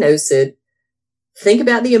 diagnose it, think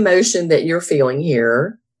about the emotion that you're feeling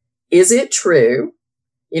here. Is it true?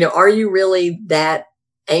 Are you really that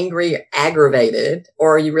angry, aggravated,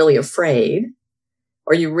 or are you really afraid?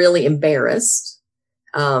 Are you really embarrassed?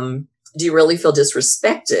 Do you really feel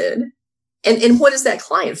disrespected? And what is that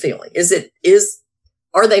client feeling?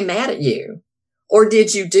 Are they mad at you? Or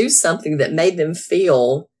did you do something that made them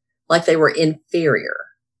feel like they were inferior?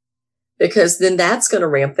 Because then that's going to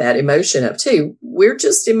ramp that emotion up too. We're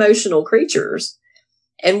just emotional creatures,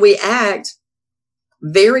 and we act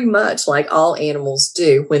very much like all animals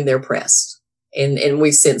do when they're pressed and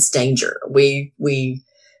we sense danger. We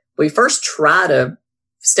first try to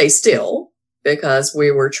stay still because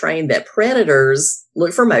we were trained that predators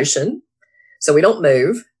look for motion. So we don't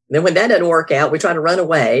move. And then when that doesn't work out, we try to run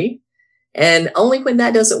away. And only when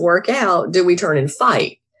that doesn't work out do we turn and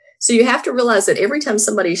fight. So you have to realize that every time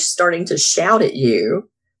somebody's starting to shout at you,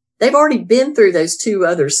 they've already been through those two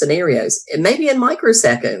other scenarios. It may be in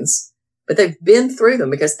microseconds, but they've been through them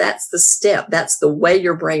because that's the step. That's the way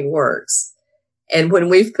your brain works. And when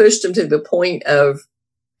we've pushed them to the point of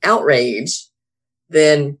outrage,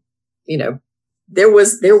 then, there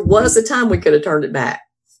was a time we could have turned it back.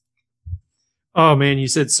 Oh man, you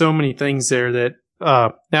said so many things there that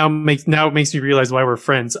now it makes me realize why we're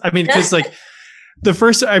friends. I mean, because the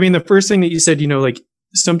first thing that you said,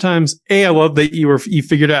 sometimes I love that you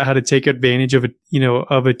figured out how to take advantage of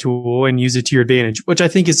a tool and use it to your advantage, which I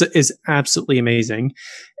think is absolutely amazing.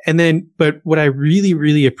 And then, but what I really,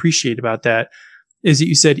 really appreciate about that is that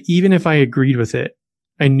you said, even if I agreed with it,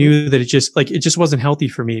 I knew that it just wasn't healthy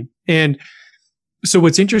for me. And so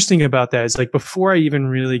what's interesting about that is, before I even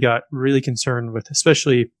really got really concerned with,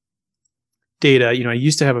 especially data, I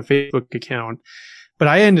used to have a Facebook account, but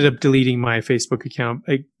I ended up deleting my Facebook account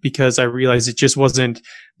because I realized it just wasn't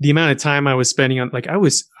the amount of time I was spending on, I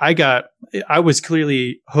was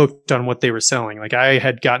clearly hooked on what they were selling.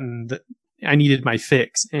 I needed my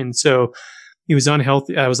fix. And so it was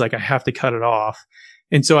unhealthy. I was like, I have to cut it off.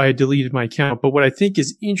 And so I had deleted my account. But what I think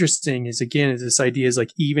is interesting is this idea is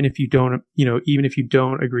even if you don't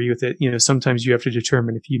agree with it, sometimes you have to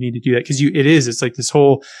determine if you need to do that, because it's like this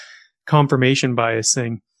whole confirmation bias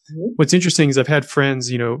thing. Mm-hmm. What's interesting is I've had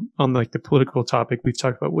friends, on the political topic we've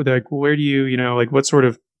talked about, with where do you, what sort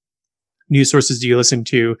of news sources do you listen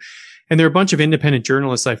to? And there are a bunch of independent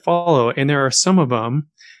journalists I follow, and there are some of them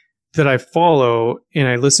that I follow and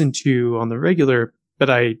I listen to on the regular, but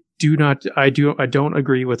I don't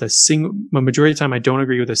agree with a majority of the time, I don't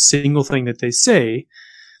agree with a single thing that they say.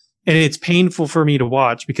 And it's painful for me to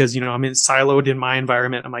watch because, I'm siloed in my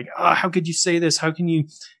environment. I'm like, how could you say this? How can you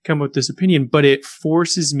come up with this opinion? But it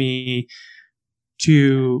forces me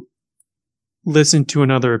to listen to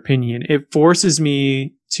another opinion. It forces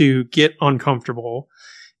me to get uncomfortable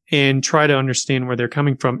and try to understand where they're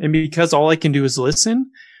coming from. And because all I can do is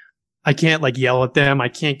listen, I can't yell at them. I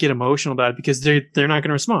can't get emotional about it because they're not going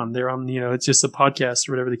to respond. They're on, it's just a podcast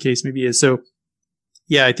or whatever the case may be. So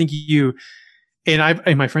yeah, I think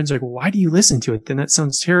and my friends are like, well, why do you listen to it? Then that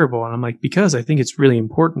sounds terrible. And I'm like, because I think it's really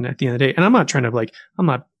important at the end of the day. And I'm not trying to I'm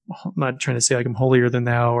not trying to say I'm holier than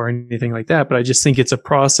thou or anything like that, but I just think it's a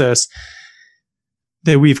process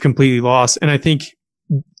that we've completely lost. And I think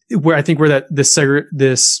where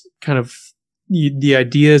this kind of the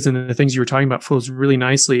ideas and the things you were talking about flows really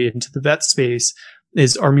nicely into the vet space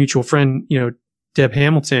is our mutual friend, Deb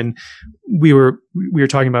Hamilton. We were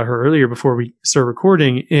talking about her earlier before we started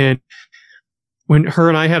recording, and when her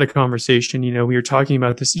and I had a conversation, we were talking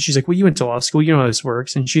about this, and she's like, well, you went to law school, you know how this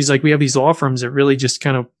works. And she's like, we have these law firms that really just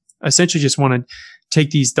kind of essentially just want to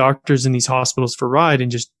take these doctors and these hospitals for a ride, and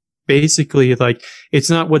just basically it's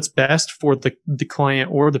not what's best for the client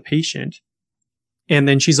or the patient. And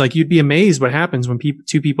then she's like, you'd be amazed what happens when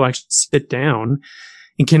two people actually sit down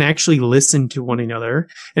and can actually listen to one another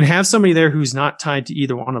and have somebody there who's not tied to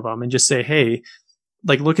either one of them and just say, hey,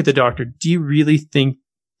 look at the doctor. Do you really think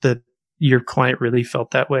that your client really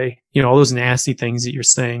felt that way? All those nasty things that you're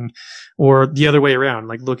saying, or the other way around,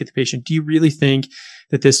 look at the patient. Do you really think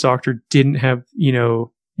that this doctor didn't have,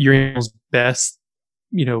 your animal's best,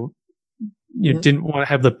 didn't want to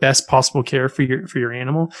have the best possible care for your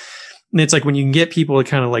animal? And it's when you can get people to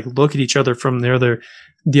kind of look at each other from the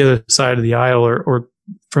other side of the aisle, or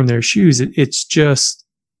from their shoes, it's just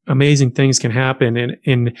amazing things can happen.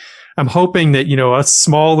 And I'm hoping that, a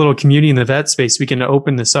small little community in the vet space, we can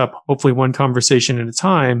open this up, hopefully one conversation at a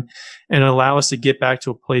time, and allow us to get back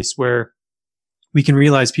to a place where we can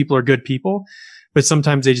realize people are good people, but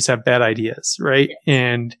sometimes they just have bad ideas, right?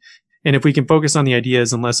 And if we can focus on the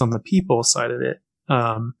ideas and less on the people side of it,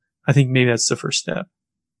 I think maybe that's the first step.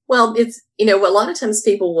 Well, it's, a lot of times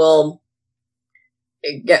people will,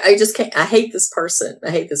 I hate this person. I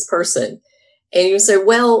hate this person. And you say,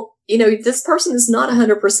 well, this person is not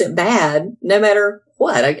 100% bad, no matter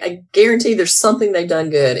what. I guarantee there's something they've done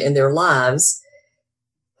good in their lives,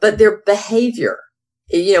 but their behavior,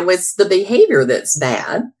 it's the behavior that's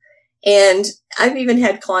bad. And I've even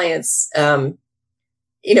had clients,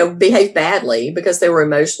 behave badly because they were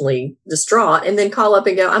emotionally distraught and then call up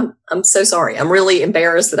and go, I'm so sorry. I'm really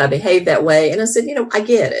embarrassed that I behaved that way. And I said, I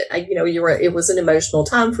get it. It was an emotional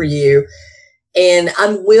time for you, and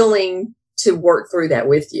I'm willing to work through that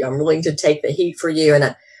with you. I'm willing to take the heat for you.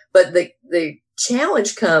 But the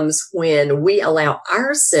challenge comes when we allow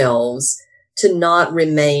ourselves to not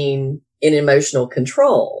remain in emotional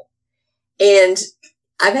control. And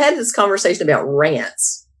I've had this conversation about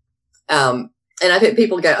rants. And I've had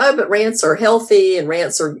people go, oh, but rants are healthy and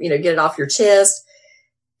rants are, get it off your chest.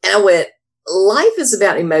 And I went, life is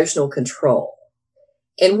about emotional control.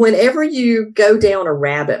 And whenever you go down a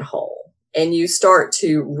rabbit hole and you start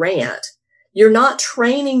to rant, you're not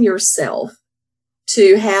training yourself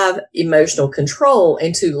to have emotional control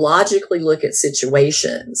and to logically look at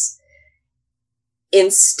situations.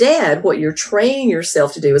 Instead, what you're training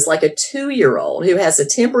yourself to do is like a 2-year-old who has a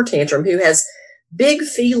temper tantrum, who has big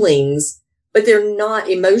feelings, but they're not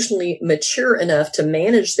emotionally mature enough to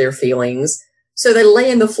manage their feelings. So they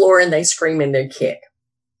lay on the floor and they scream and they kick.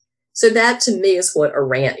 So that to me is what a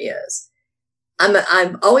rant is.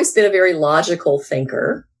 I've always been a very logical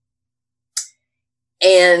thinker.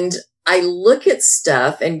 And I look at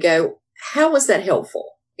stuff and go, how was that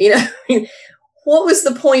helpful? What was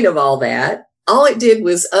the point of all that? All it did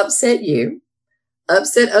was upset you,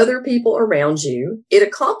 upset other people around you. It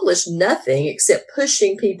accomplished nothing except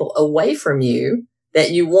pushing people away from you that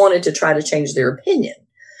you wanted to try to change their opinion.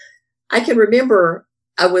 I can remember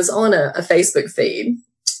I was on a Facebook feed,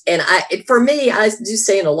 and for me, I do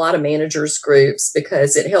stay in a lot of managers groups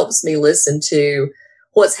because it helps me listen to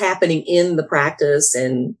what's happening in the practice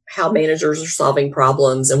and how managers are solving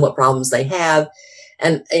problems and what problems they have.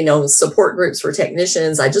 And, support groups for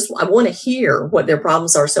technicians. I want to hear what their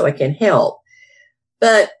problems are so I can help.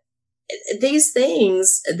 But these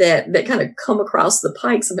things that kind of come across the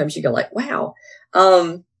pike, sometimes you go like, wow,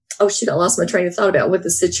 oh shoot, I lost my train of thought about what the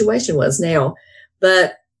situation was now.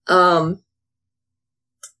 But,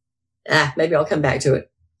 maybe I'll come back to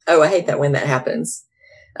it. Oh, I hate that when that happens.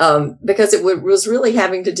 Because it was really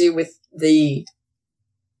having to do with the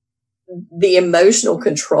emotional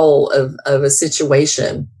control of a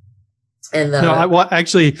situation. And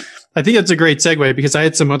actually, I think that's a great segue because I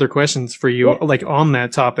had some other questions for you, like on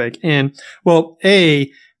that topic. And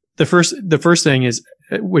the first thing is,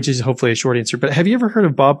 which is hopefully a short answer, but have you ever heard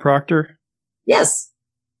of Bob Proctor? Yes.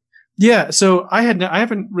 Yeah. So I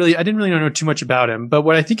didn't really know too much about him, but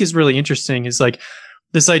what I think is really interesting is like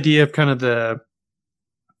this idea of kind of the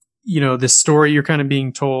this story you're kind of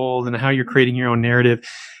being told and how you're creating your own narrative.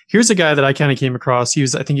 Here's a guy that I kind of came across. I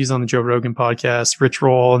think he was on the Joe Rogan podcast, Rich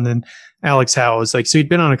Roll, and then Alex Howes. So he'd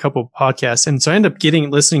been on a couple of podcasts. And so I ended up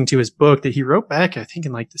listening to his book that he wrote back, I think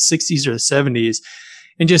in like the 60s or the 70s.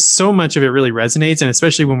 And just so much of it really resonates. And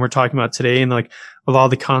especially when we're talking about today and like a lot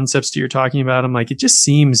of the concepts that you're talking about, I'm like, it just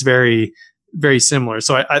seems very, very similar.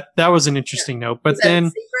 So that was an interesting note. But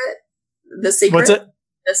then The Secret? What's it?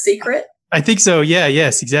 The Secret? I think so. Yeah.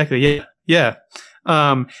 Yes, exactly. Yeah. Yeah.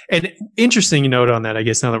 And interesting note on that, I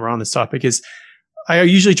guess, now that we're on this topic is I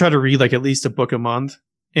usually try to read like at least a book a month,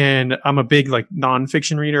 and I'm a big like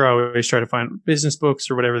nonfiction reader. I always try to find business books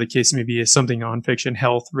or whatever the case may be, is something nonfiction,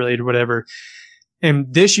 health related, whatever.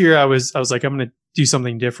 And this year I was like, I'm going to do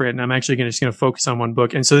something different, and I'm actually just going to focus on one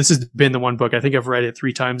book. And so this has been the one book. I think I've read it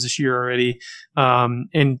 3 times this year already.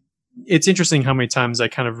 And it's interesting how many times I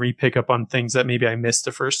kind of re-pick up on things that maybe I missed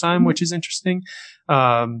the first time, which is interesting.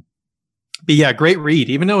 But yeah, great read.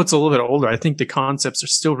 Even though it's a little bit older, I think the concepts are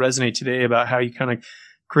still resonate today about how you kind of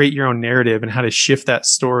create your own narrative and how to shift that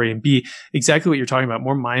story and be exactly what you're talking about,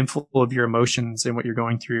 more mindful of your emotions and what you're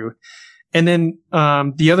going through. And then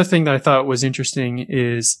the other thing that I thought was interesting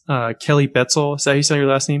is Kelly Betzel. Is that how you say your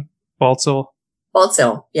last name? Baltzel?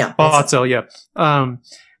 Baltzel, yeah. Baltzel, yeah.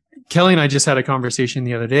 Kelly and I just had a conversation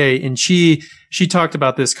the other day, and she talked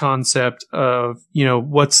about this concept of,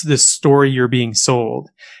 what's this story you're being sold?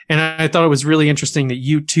 And I thought it was really interesting that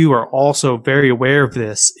you two are also very aware of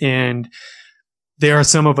this. And there are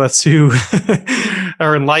some of us who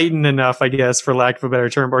are enlightened enough, I guess, for lack of a better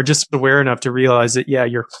term, or just aware enough to realize that, yeah,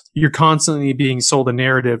 you're constantly being sold a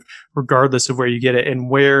narrative regardless of where you get it, and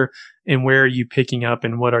where are you picking up,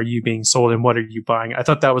 and what are you being sold, and what are you buying? I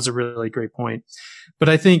thought that was a really great point. But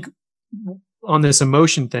I think on this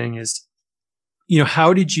emotion thing is,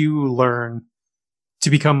 how did you learn to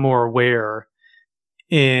become more aware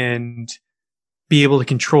and be able to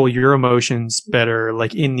control your emotions better,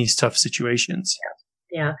 like in these tough situations?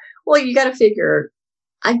 Yeah. Well, you got to figure,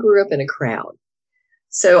 I grew up in a crowd.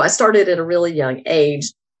 So I started at a really young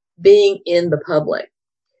age being in the public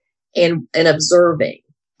and observing.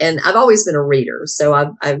 And I've always been a reader. So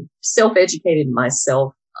I've self-educated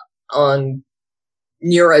myself on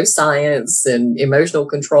neuroscience and emotional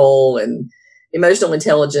control and emotional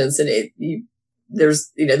intelligence. And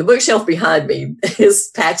there's the bookshelf behind me is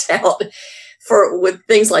packed out with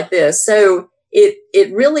things like this. So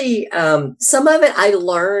it really, some of it I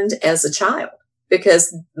learned as a child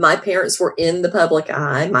because my parents were in the public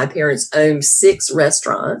eye. My parents owned 6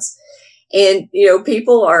 restaurants. And,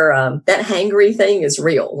 people are, that hangry thing is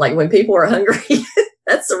real. Like when people are hungry,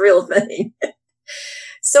 that's a real thing.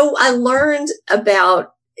 So I learned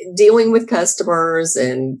about dealing with customers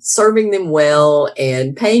and serving them well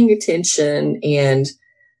and paying attention and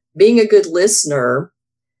being a good listener,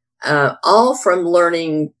 all from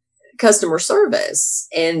learning customer service.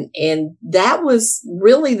 And that was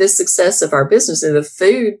really the success of our business. And the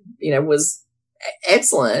food, was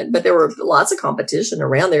excellent, but there were lots of competition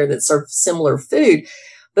around there that served similar food.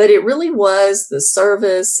 But it really was the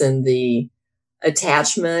service and the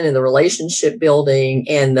attachment and the relationship building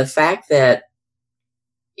and the fact that,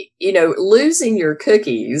 losing your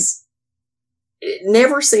cookies, it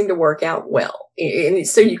never seemed to work out well. And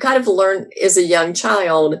so you kind of learn as a young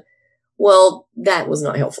child, well, that was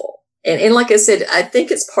not helpful. And like I said, I think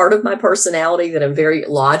it's part of my personality that I'm a very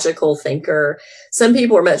logical thinker. Some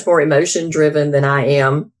people are much more emotion driven than I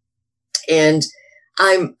am. And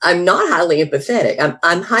I'm not highly empathetic.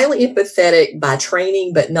 I'm highly empathetic by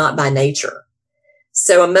training, but not by nature.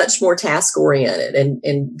 So I'm much more task oriented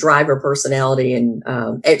and driver personality and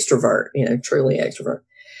extrovert, truly extrovert.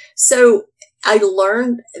 So I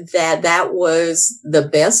learned that was the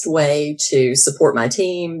best way to support my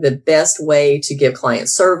team. The best way to give client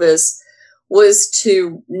service was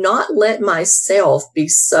to not let myself be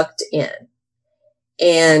sucked in.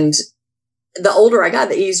 And the older I got,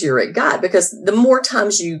 the easier it got, because the more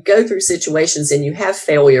times you go through situations and you have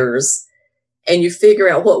failures and you figure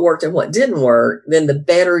out what worked and what didn't work, then the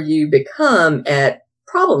better you become at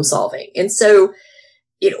problem solving. And so,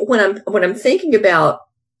 when I'm thinking about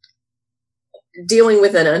dealing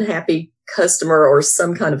with an unhappy customer or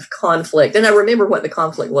some kind of conflict, and I remember what the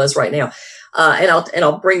conflict was right now, and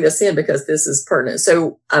I'll bring this in because this is pertinent.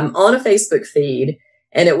 So I'm on a Facebook feed,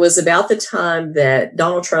 and it was about the time that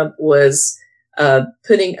Donald Trump was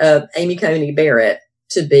putting up Amy Coney Barrett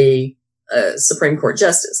to be a Supreme Court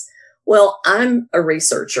justice. Well, I'm a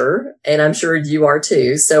researcher, and I'm sure you are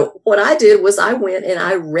too. So what I did was I went and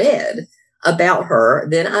I read about her.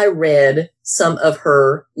 Then I read some of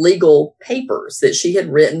her legal papers that she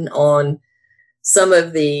had written on some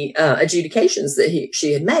of the adjudications that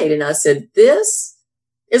she had made. And I said, this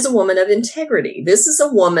is a woman of integrity. This is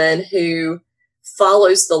a woman who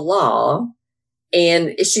follows the law,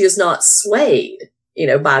 and she is not swayed,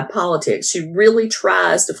 by politics. She really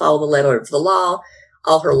tries to follow the letter of the law.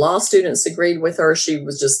 All her law students agreed with her. She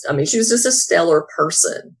was just a stellar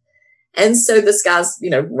person. And so this guy's,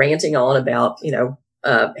 ranting on about,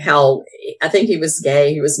 how I think he was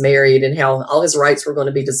gay, he was married, and how all his rights were going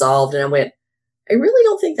to be dissolved. And I went, I really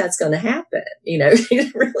don't think that's going to happen.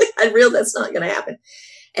 I real that's not going to happen.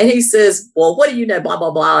 And he says, well, what do you know? Blah, blah,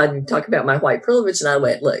 blah. And talk about my white privilege. And I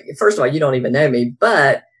went, look, first of all, you don't even know me,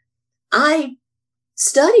 but I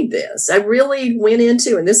studied this. I really went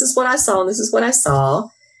into, and this is what I saw, and this is what I saw.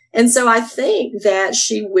 And so I think that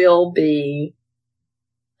she will be,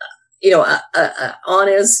 a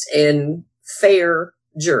honest and fair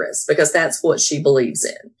jurist, because that's what she believes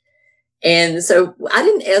in. And so I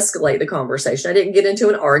didn't escalate the conversation. I didn't get into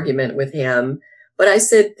an argument with him, but I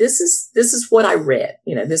said, this is what I read.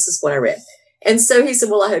 This is what I read. And so he said,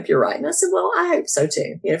 well, I hope you're right. And I said, well, I hope so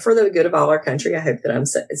too. For the good of all our country, I hope that I'm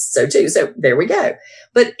so too. So there we go.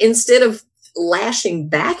 But instead of lashing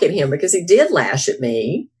back at him, because he did lash at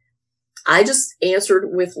me, I just answered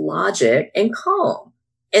with logic and calm.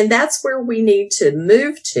 And that's where we need to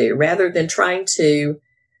move to, rather than trying to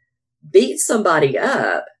beat somebody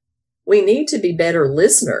up, we need to be better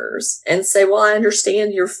listeners and say, well, I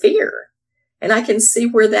understand your fear. And I can see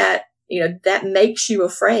where that, that makes you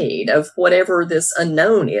afraid of whatever this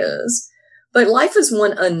unknown is. But life is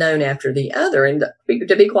one unknown after the other. And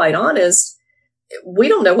to be quite honest, we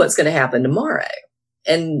don't know what's going to happen tomorrow.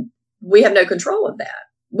 And we have no control of that.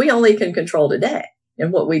 We only can control today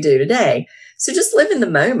and what we do today. So just live in the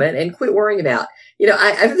moment and quit worrying about,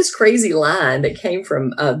 I have this crazy line that came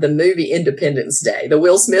from the movie Independence Day, the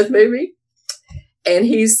Will Smith movie. And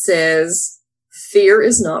he says, fear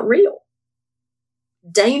is not real.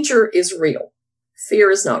 Danger is real.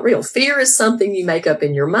 Fear is not real. Fear is something you make up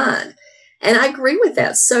in your mind. And I agree with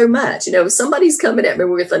that so much. If somebody's coming at me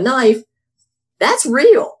with a knife, that's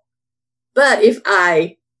real. But if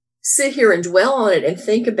I sit here and dwell on it and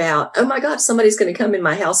think about, oh my God, somebody's going to come in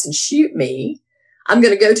my house and shoot me. I'm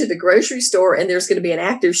going to go to the grocery store and there's going to be an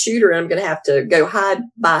active shooter and I'm going to have to go hide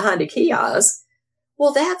behind a kiosk.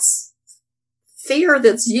 Well, that's fear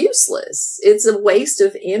that's useless. It's a waste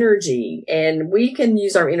of energy, and we can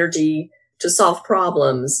use our energy to solve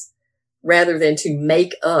problems rather than to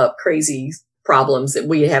make up crazy problems that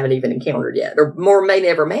we haven't even encountered yet or more may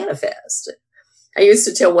never manifest. I used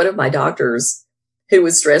to tell one of my doctors who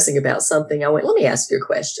was stressing about something, I went, let me ask you a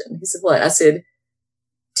question. He said, what? I said,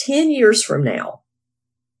 10 years from now,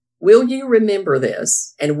 will you remember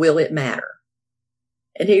this and will it matter?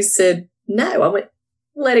 And he said, no. I went,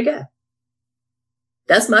 let it go.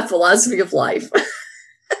 That's my philosophy of life.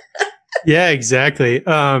 Yeah, exactly.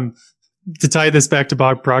 To tie this back to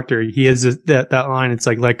Bob Proctor, he has that line. It's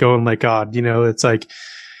like, let go and let God, it's like,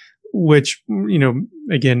 which,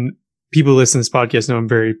 again, people who listen to this podcast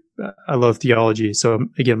know I love theology. So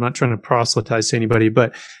again, I'm not trying to proselytize to anybody,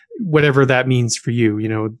 but whatever that means for you,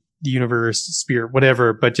 the universe, spirit,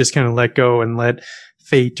 whatever, but just kind of let go and let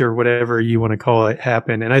fate or whatever you want to call it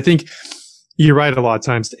happen. And I think you're right a lot of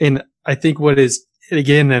times. And I think what is,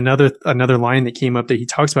 again, another line that came up that he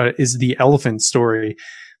talks about is the elephant story,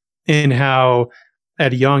 and how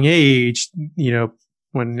at a young age,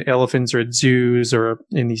 when elephants are at zoos or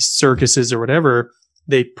in these circuses or whatever,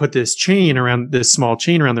 they put this small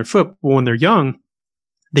chain around their foot. Well, when they're young,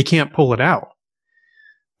 they can't pull it out.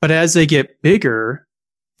 But as they get bigger,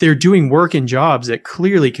 they're doing work and jobs that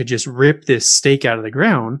clearly could just rip this stake out of the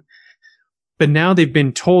ground. But now they've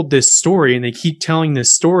been told this story, and they keep telling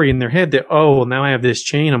this story in their head that, oh, well, now I have this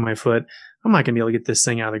chain on my foot. I'm not going to be able to get this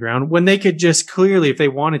thing out of the ground, when they could just clearly, if they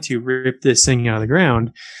wanted to, rip this thing out of the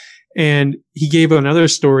ground. And he gave another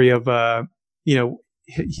story of,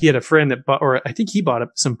 he had a friend that bought, or I think he bought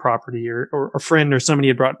up some property, or a friend or somebody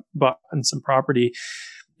had bought some property,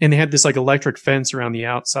 and they had this like electric fence around the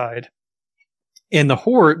outside. And the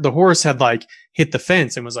horse had like hit the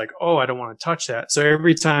fence and was like, oh, I don't want to touch that. So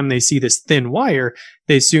every time they see this thin wire,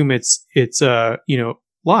 they assume it's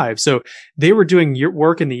live. So they were doing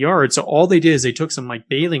work in the yard. So all they did is they took some like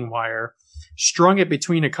baling wire, strung it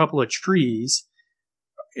between a couple of trees,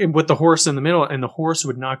 and with the horse in the middle, and the horse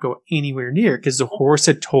would not go anywhere near, because the horse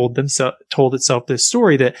had told itself this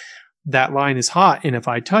story that line is hot, and if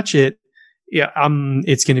I touch it,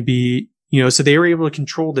 it's going to be, so they were able to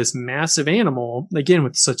control this massive animal, again,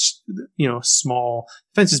 with such, small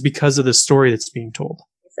fences, because of the story that's being told.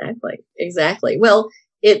 Exactly. Well,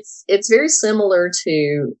 it's very similar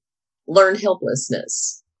to learned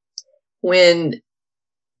helplessness. When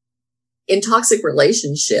in toxic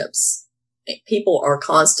relationships, people are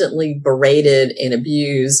constantly berated and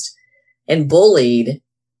abused and bullied,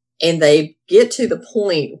 and they get to the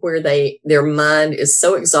point where their mind is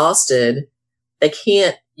so exhausted, they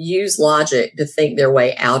can't use logic to think their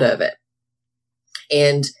way out of it.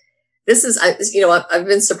 And this is, I've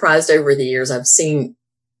been surprised over the years. I've seen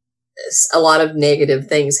a lot of negative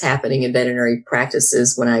things happening in veterinary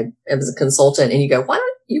practices when I was a consultant, and you go, why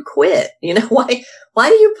don't you quit? Why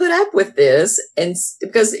do you put up with this? And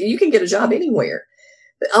because you can get a job anywhere.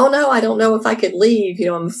 But, oh no, I don't know if I could leave.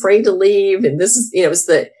 I'm afraid to leave. And this is, it's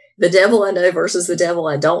the devil I know versus the devil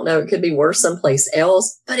I don't know. It could be worse someplace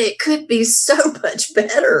else, but it could be so much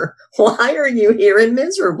better. Why are you here and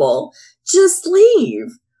miserable? Just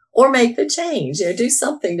leave or make the change. Do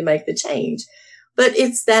something to make the change. But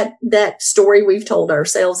it's that story we've told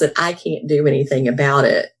ourselves that I can't do anything about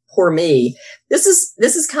it. Poor me. This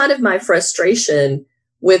is kind of my frustration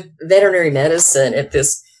with veterinary medicine at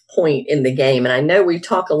this point in the game. And I know we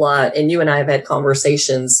talk a lot, and you and I have had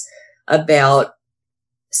conversations about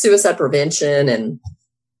suicide prevention and,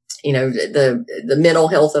 the mental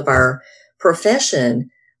health of our profession.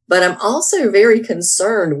 But I'm also very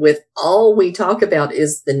concerned with all we talk about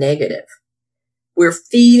is the negative. we're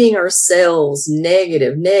feeding ourselves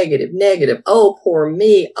negative. Oh, poor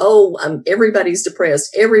me. Oh, everybody's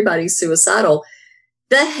depressed. Everybody's suicidal.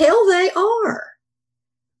 The hell they are.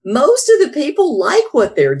 Most of the people like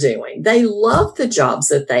what they're doing. They love the jobs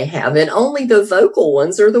that they have. And only the vocal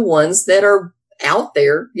ones are the ones that are out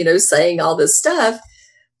there, saying all this stuff.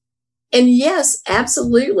 And yes,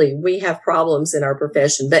 absolutely, we have problems in our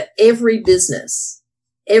profession, but every business,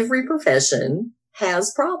 every profession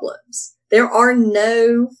has problems. There are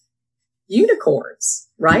no unicorns,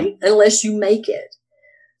 right? Unless you make it.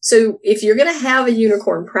 So if you're going to have a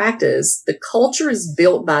unicorn practice, the culture is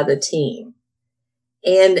built by the team,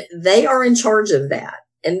 and they are in charge of that.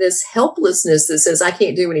 And this helplessness that says, I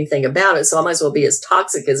can't do anything about it, so I might as well be as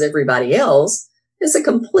toxic as everybody else, is a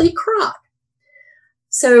complete crock.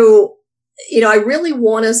 So, I really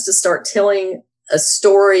want us to start telling a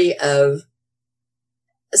story of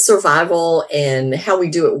survival and how we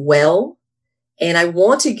do it well. And I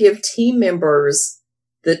want to give team members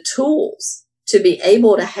the tools to be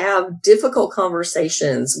able to have difficult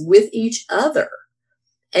conversations with each other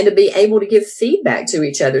and to be able to give feedback to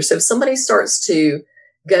each other. So if somebody starts to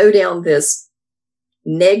go down this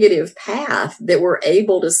negative path, that we're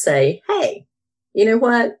able to say, hey, you know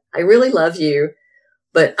what? I really love you,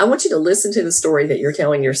 but I want you to listen to the story that you're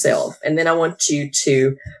telling yourself. And then I want you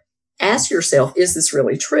to ask yourself, is this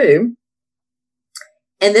really true?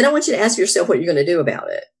 And then I want you to ask yourself what you're going to do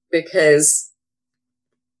about it, because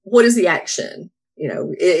what is the action?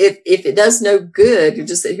 If it does no good, you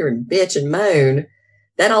just sit here and bitch and moan.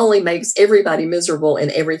 That only makes everybody miserable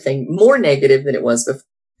and everything more negative than it was before.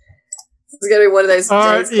 It's going to be one of those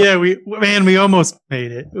days. Yeah, we almost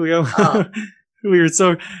made it. We were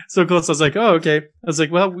so close. I was like, oh, okay. I was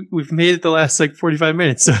like, well, we've made it the last 45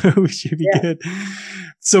 minutes, so we should be good.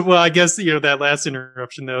 So, well, I guess, that last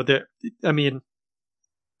interruption though,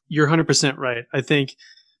 you're 100% right. I think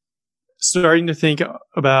starting to think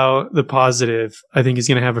about the positive, I think is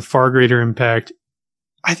going to have a far greater impact.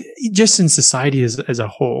 Just in society as a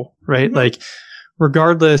whole, right? Mm-hmm. Like,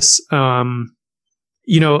 regardless,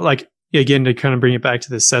 again, to kind of bring it back to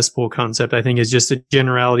the cesspool concept, I think is just a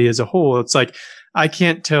generality as a whole. It's like, I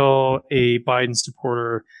can't tell a Biden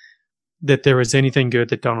supporter that there was anything good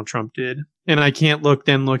that Donald Trump did. And I can't look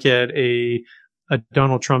at a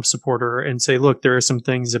Donald Trump supporter and say, look, there are some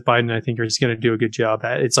things that Biden, I think, is going to do a good job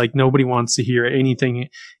at. It's like, nobody wants to hear any of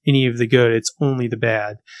the good. It's only the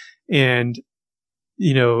bad. And,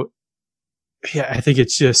 I think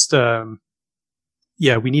it's just,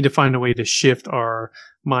 we need to find a way to shift our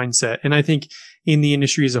mindset. And I think in the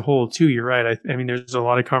industry as a whole too, you're right. I mean, there's a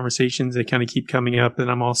lot of conversations that kind of keep coming up,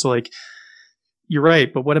 and I'm also like, you're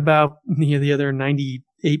right, but what about the other 98%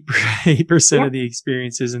 of the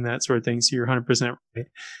experiences and that sort of thing? So you're 100% right.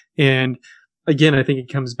 And again, I think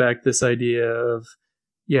it comes back to this idea of,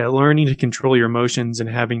 learning to control your emotions and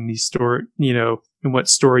having these story, and what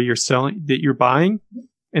story you're selling, that you're buying,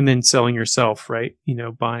 and then selling yourself, right?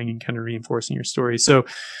 Buying and kind of reinforcing your story. So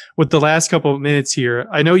with the last couple of minutes here,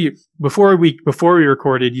 I know before we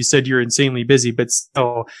recorded, you said you're insanely busy, but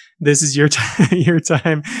still, this is your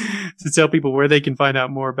time to tell people where they can find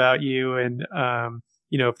out more about you. And,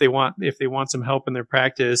 if they want some help in their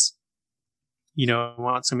practice,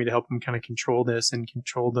 want somebody to help them kind of control this and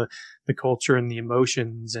control the culture and the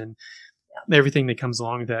emotions and everything that comes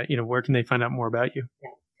along with that, where can they find out more about you?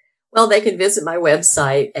 Well, they can visit my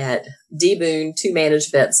website at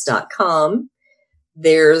dboone2managevets.com.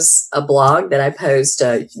 There's a blog that I post,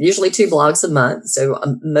 usually 2 blogs a month. So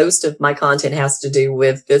most of my content has to do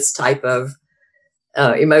with this type of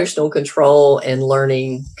emotional control and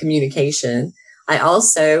learning communication. I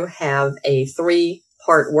also have a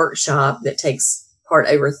 3-part workshop that takes part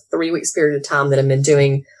over a 3 weeks period of time that I've been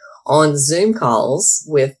doing on Zoom calls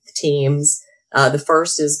with teams. The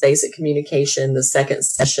first is basic communication. The second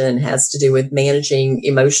session has to do with managing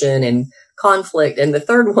emotion and conflict. And the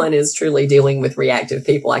third one is truly dealing with reactive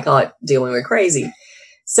people. I call it dealing with crazy.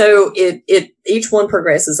 So each one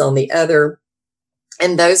progresses on the other.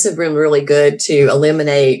 And those have been really good to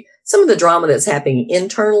eliminate some of the drama that's happening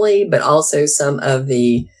internally, but also some of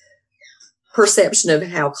the perception of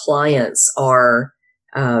how clients are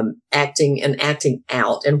acting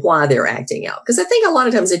out and why they're acting out. Because I think a lot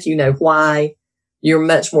of times if you know why, you're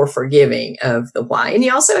much more forgiving of the why. And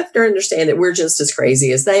you also have to understand that we're just as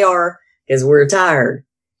crazy as they are, because we're tired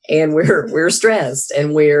and we're stressed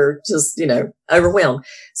and we're just, overwhelmed.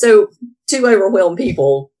 So 2 overwhelmed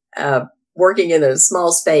people working in a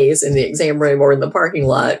small space in the exam room or in the parking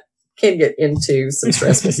lot can get into some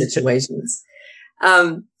stressful situations.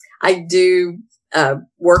 I do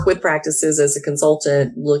work with practices as a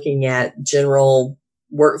consultant, looking at general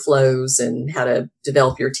workflows and how to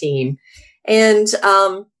develop your team. And,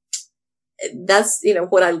 that's,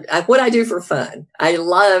 what I do for fun. I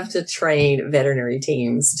love to train veterinary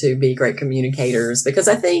teams to be great communicators because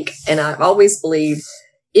I think, and I've always believed,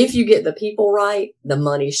 if you get the people right, the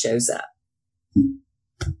money shows up.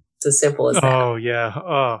 It's as simple as that. Oh, yeah.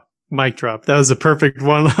 Oh, mic drop. That was a perfect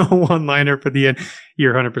one-liner for the end.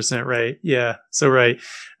 You're 100% right. Yeah. So right.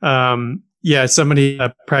 Somebody,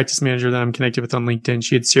 a practice manager that I'm connected with on LinkedIn,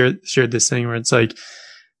 she had shared this thing where it's like,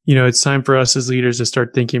 it's time for us as leaders to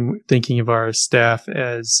start thinking of our staff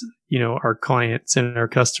as, our clients and our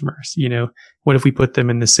customers. What if we put them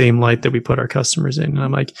in the same light that we put our customers in? And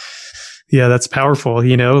I'm like, yeah, that's powerful.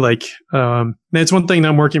 It's one thing that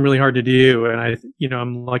I'm working really hard to do. And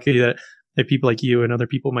I'm lucky that people like you and other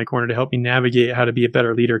people in my corner to help me navigate how to be a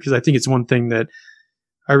better leader. Cause I think it's one thing that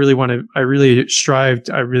it's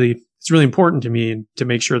really important to me to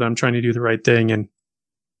make sure that I'm trying to do the right thing. And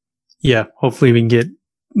yeah, hopefully we can get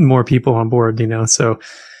more people on board, So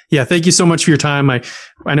yeah, thank you so much for your time. I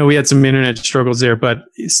know we had some internet struggles there, but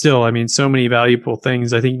still, so many valuable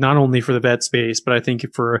things. I think not only for the vet space, but I think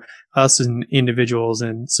for us as individuals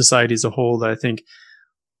and society as a whole, that I think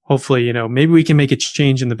hopefully, maybe we can make a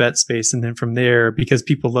change in the vet space. And then from there, because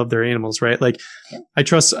people love their animals, right? Like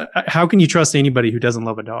how can you trust anybody who doesn't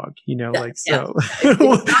love a dog? So. If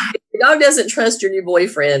the dog doesn't trust your new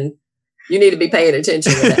boyfriend, you need to be paying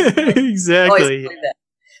attention to that. Exactly.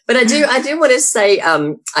 But I do want to say,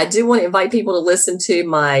 I do want to invite people to listen to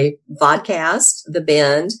my vodcast, The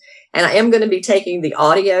Bend, and I am going to be taking the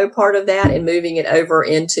audio part of that and moving it over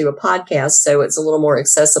into a podcast. So it's a little more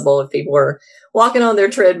accessible if people are walking on their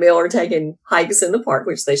treadmill or taking hikes in the park,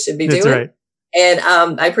 which they should be doing. That's right.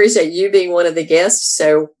 And, I appreciate you being one of the guests.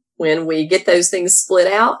 So when we get those things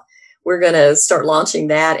split out, we're going to start launching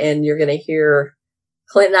that and you're going to hear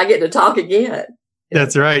Clint and I get to talk again.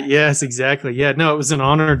 That's right. Yes, exactly. Yeah. No, it was an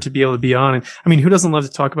honor to be able to be on. And who doesn't love to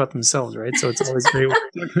talk about themselves, right? So it's always great.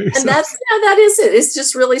 And that is it. It's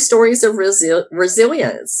just really stories of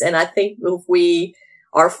resilience. And I think if we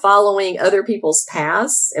are following other people's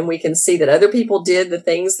paths and we can see that other people did the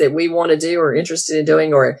things that we want to do or are interested in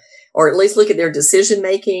doing, or at least look at their decision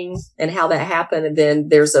making and how that happened, and then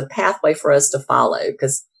there's a pathway for us to follow.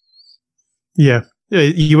 Yeah,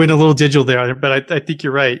 you went a little digital there, but I think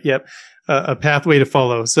you're right. Yep. A pathway to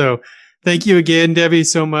follow. So thank you again, Debbie,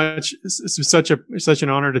 so much. It's such an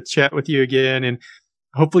honor to chat with you again. And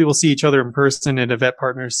hopefully we'll see each other in person at a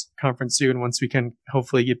VetPartners conference soon once we can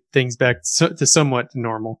hopefully get things back to somewhat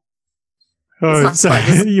normal. Oh, sorry.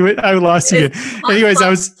 I lost you. Anyways,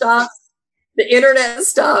 the internet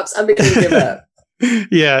stops. I'm beginning to give up.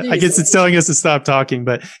 Yeah, I guess it's telling us to stop talking.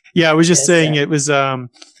 But yeah, I was just saying it was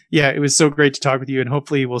it was so great to talk with you, and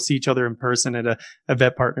hopefully we'll see each other in person at a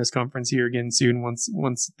VetPartners conference here again soon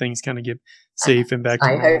once things kind of get safe and back to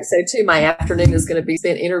normal. I hope so too. My afternoon is going to be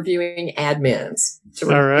spent interviewing admins.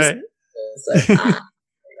 All right.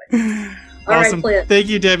 All awesome. Right, Clint. Thank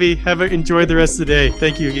you, Debbie. Enjoy the rest of the day.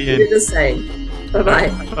 Thank you again. You do the same. Bye-bye.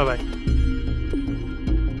 Bye-bye.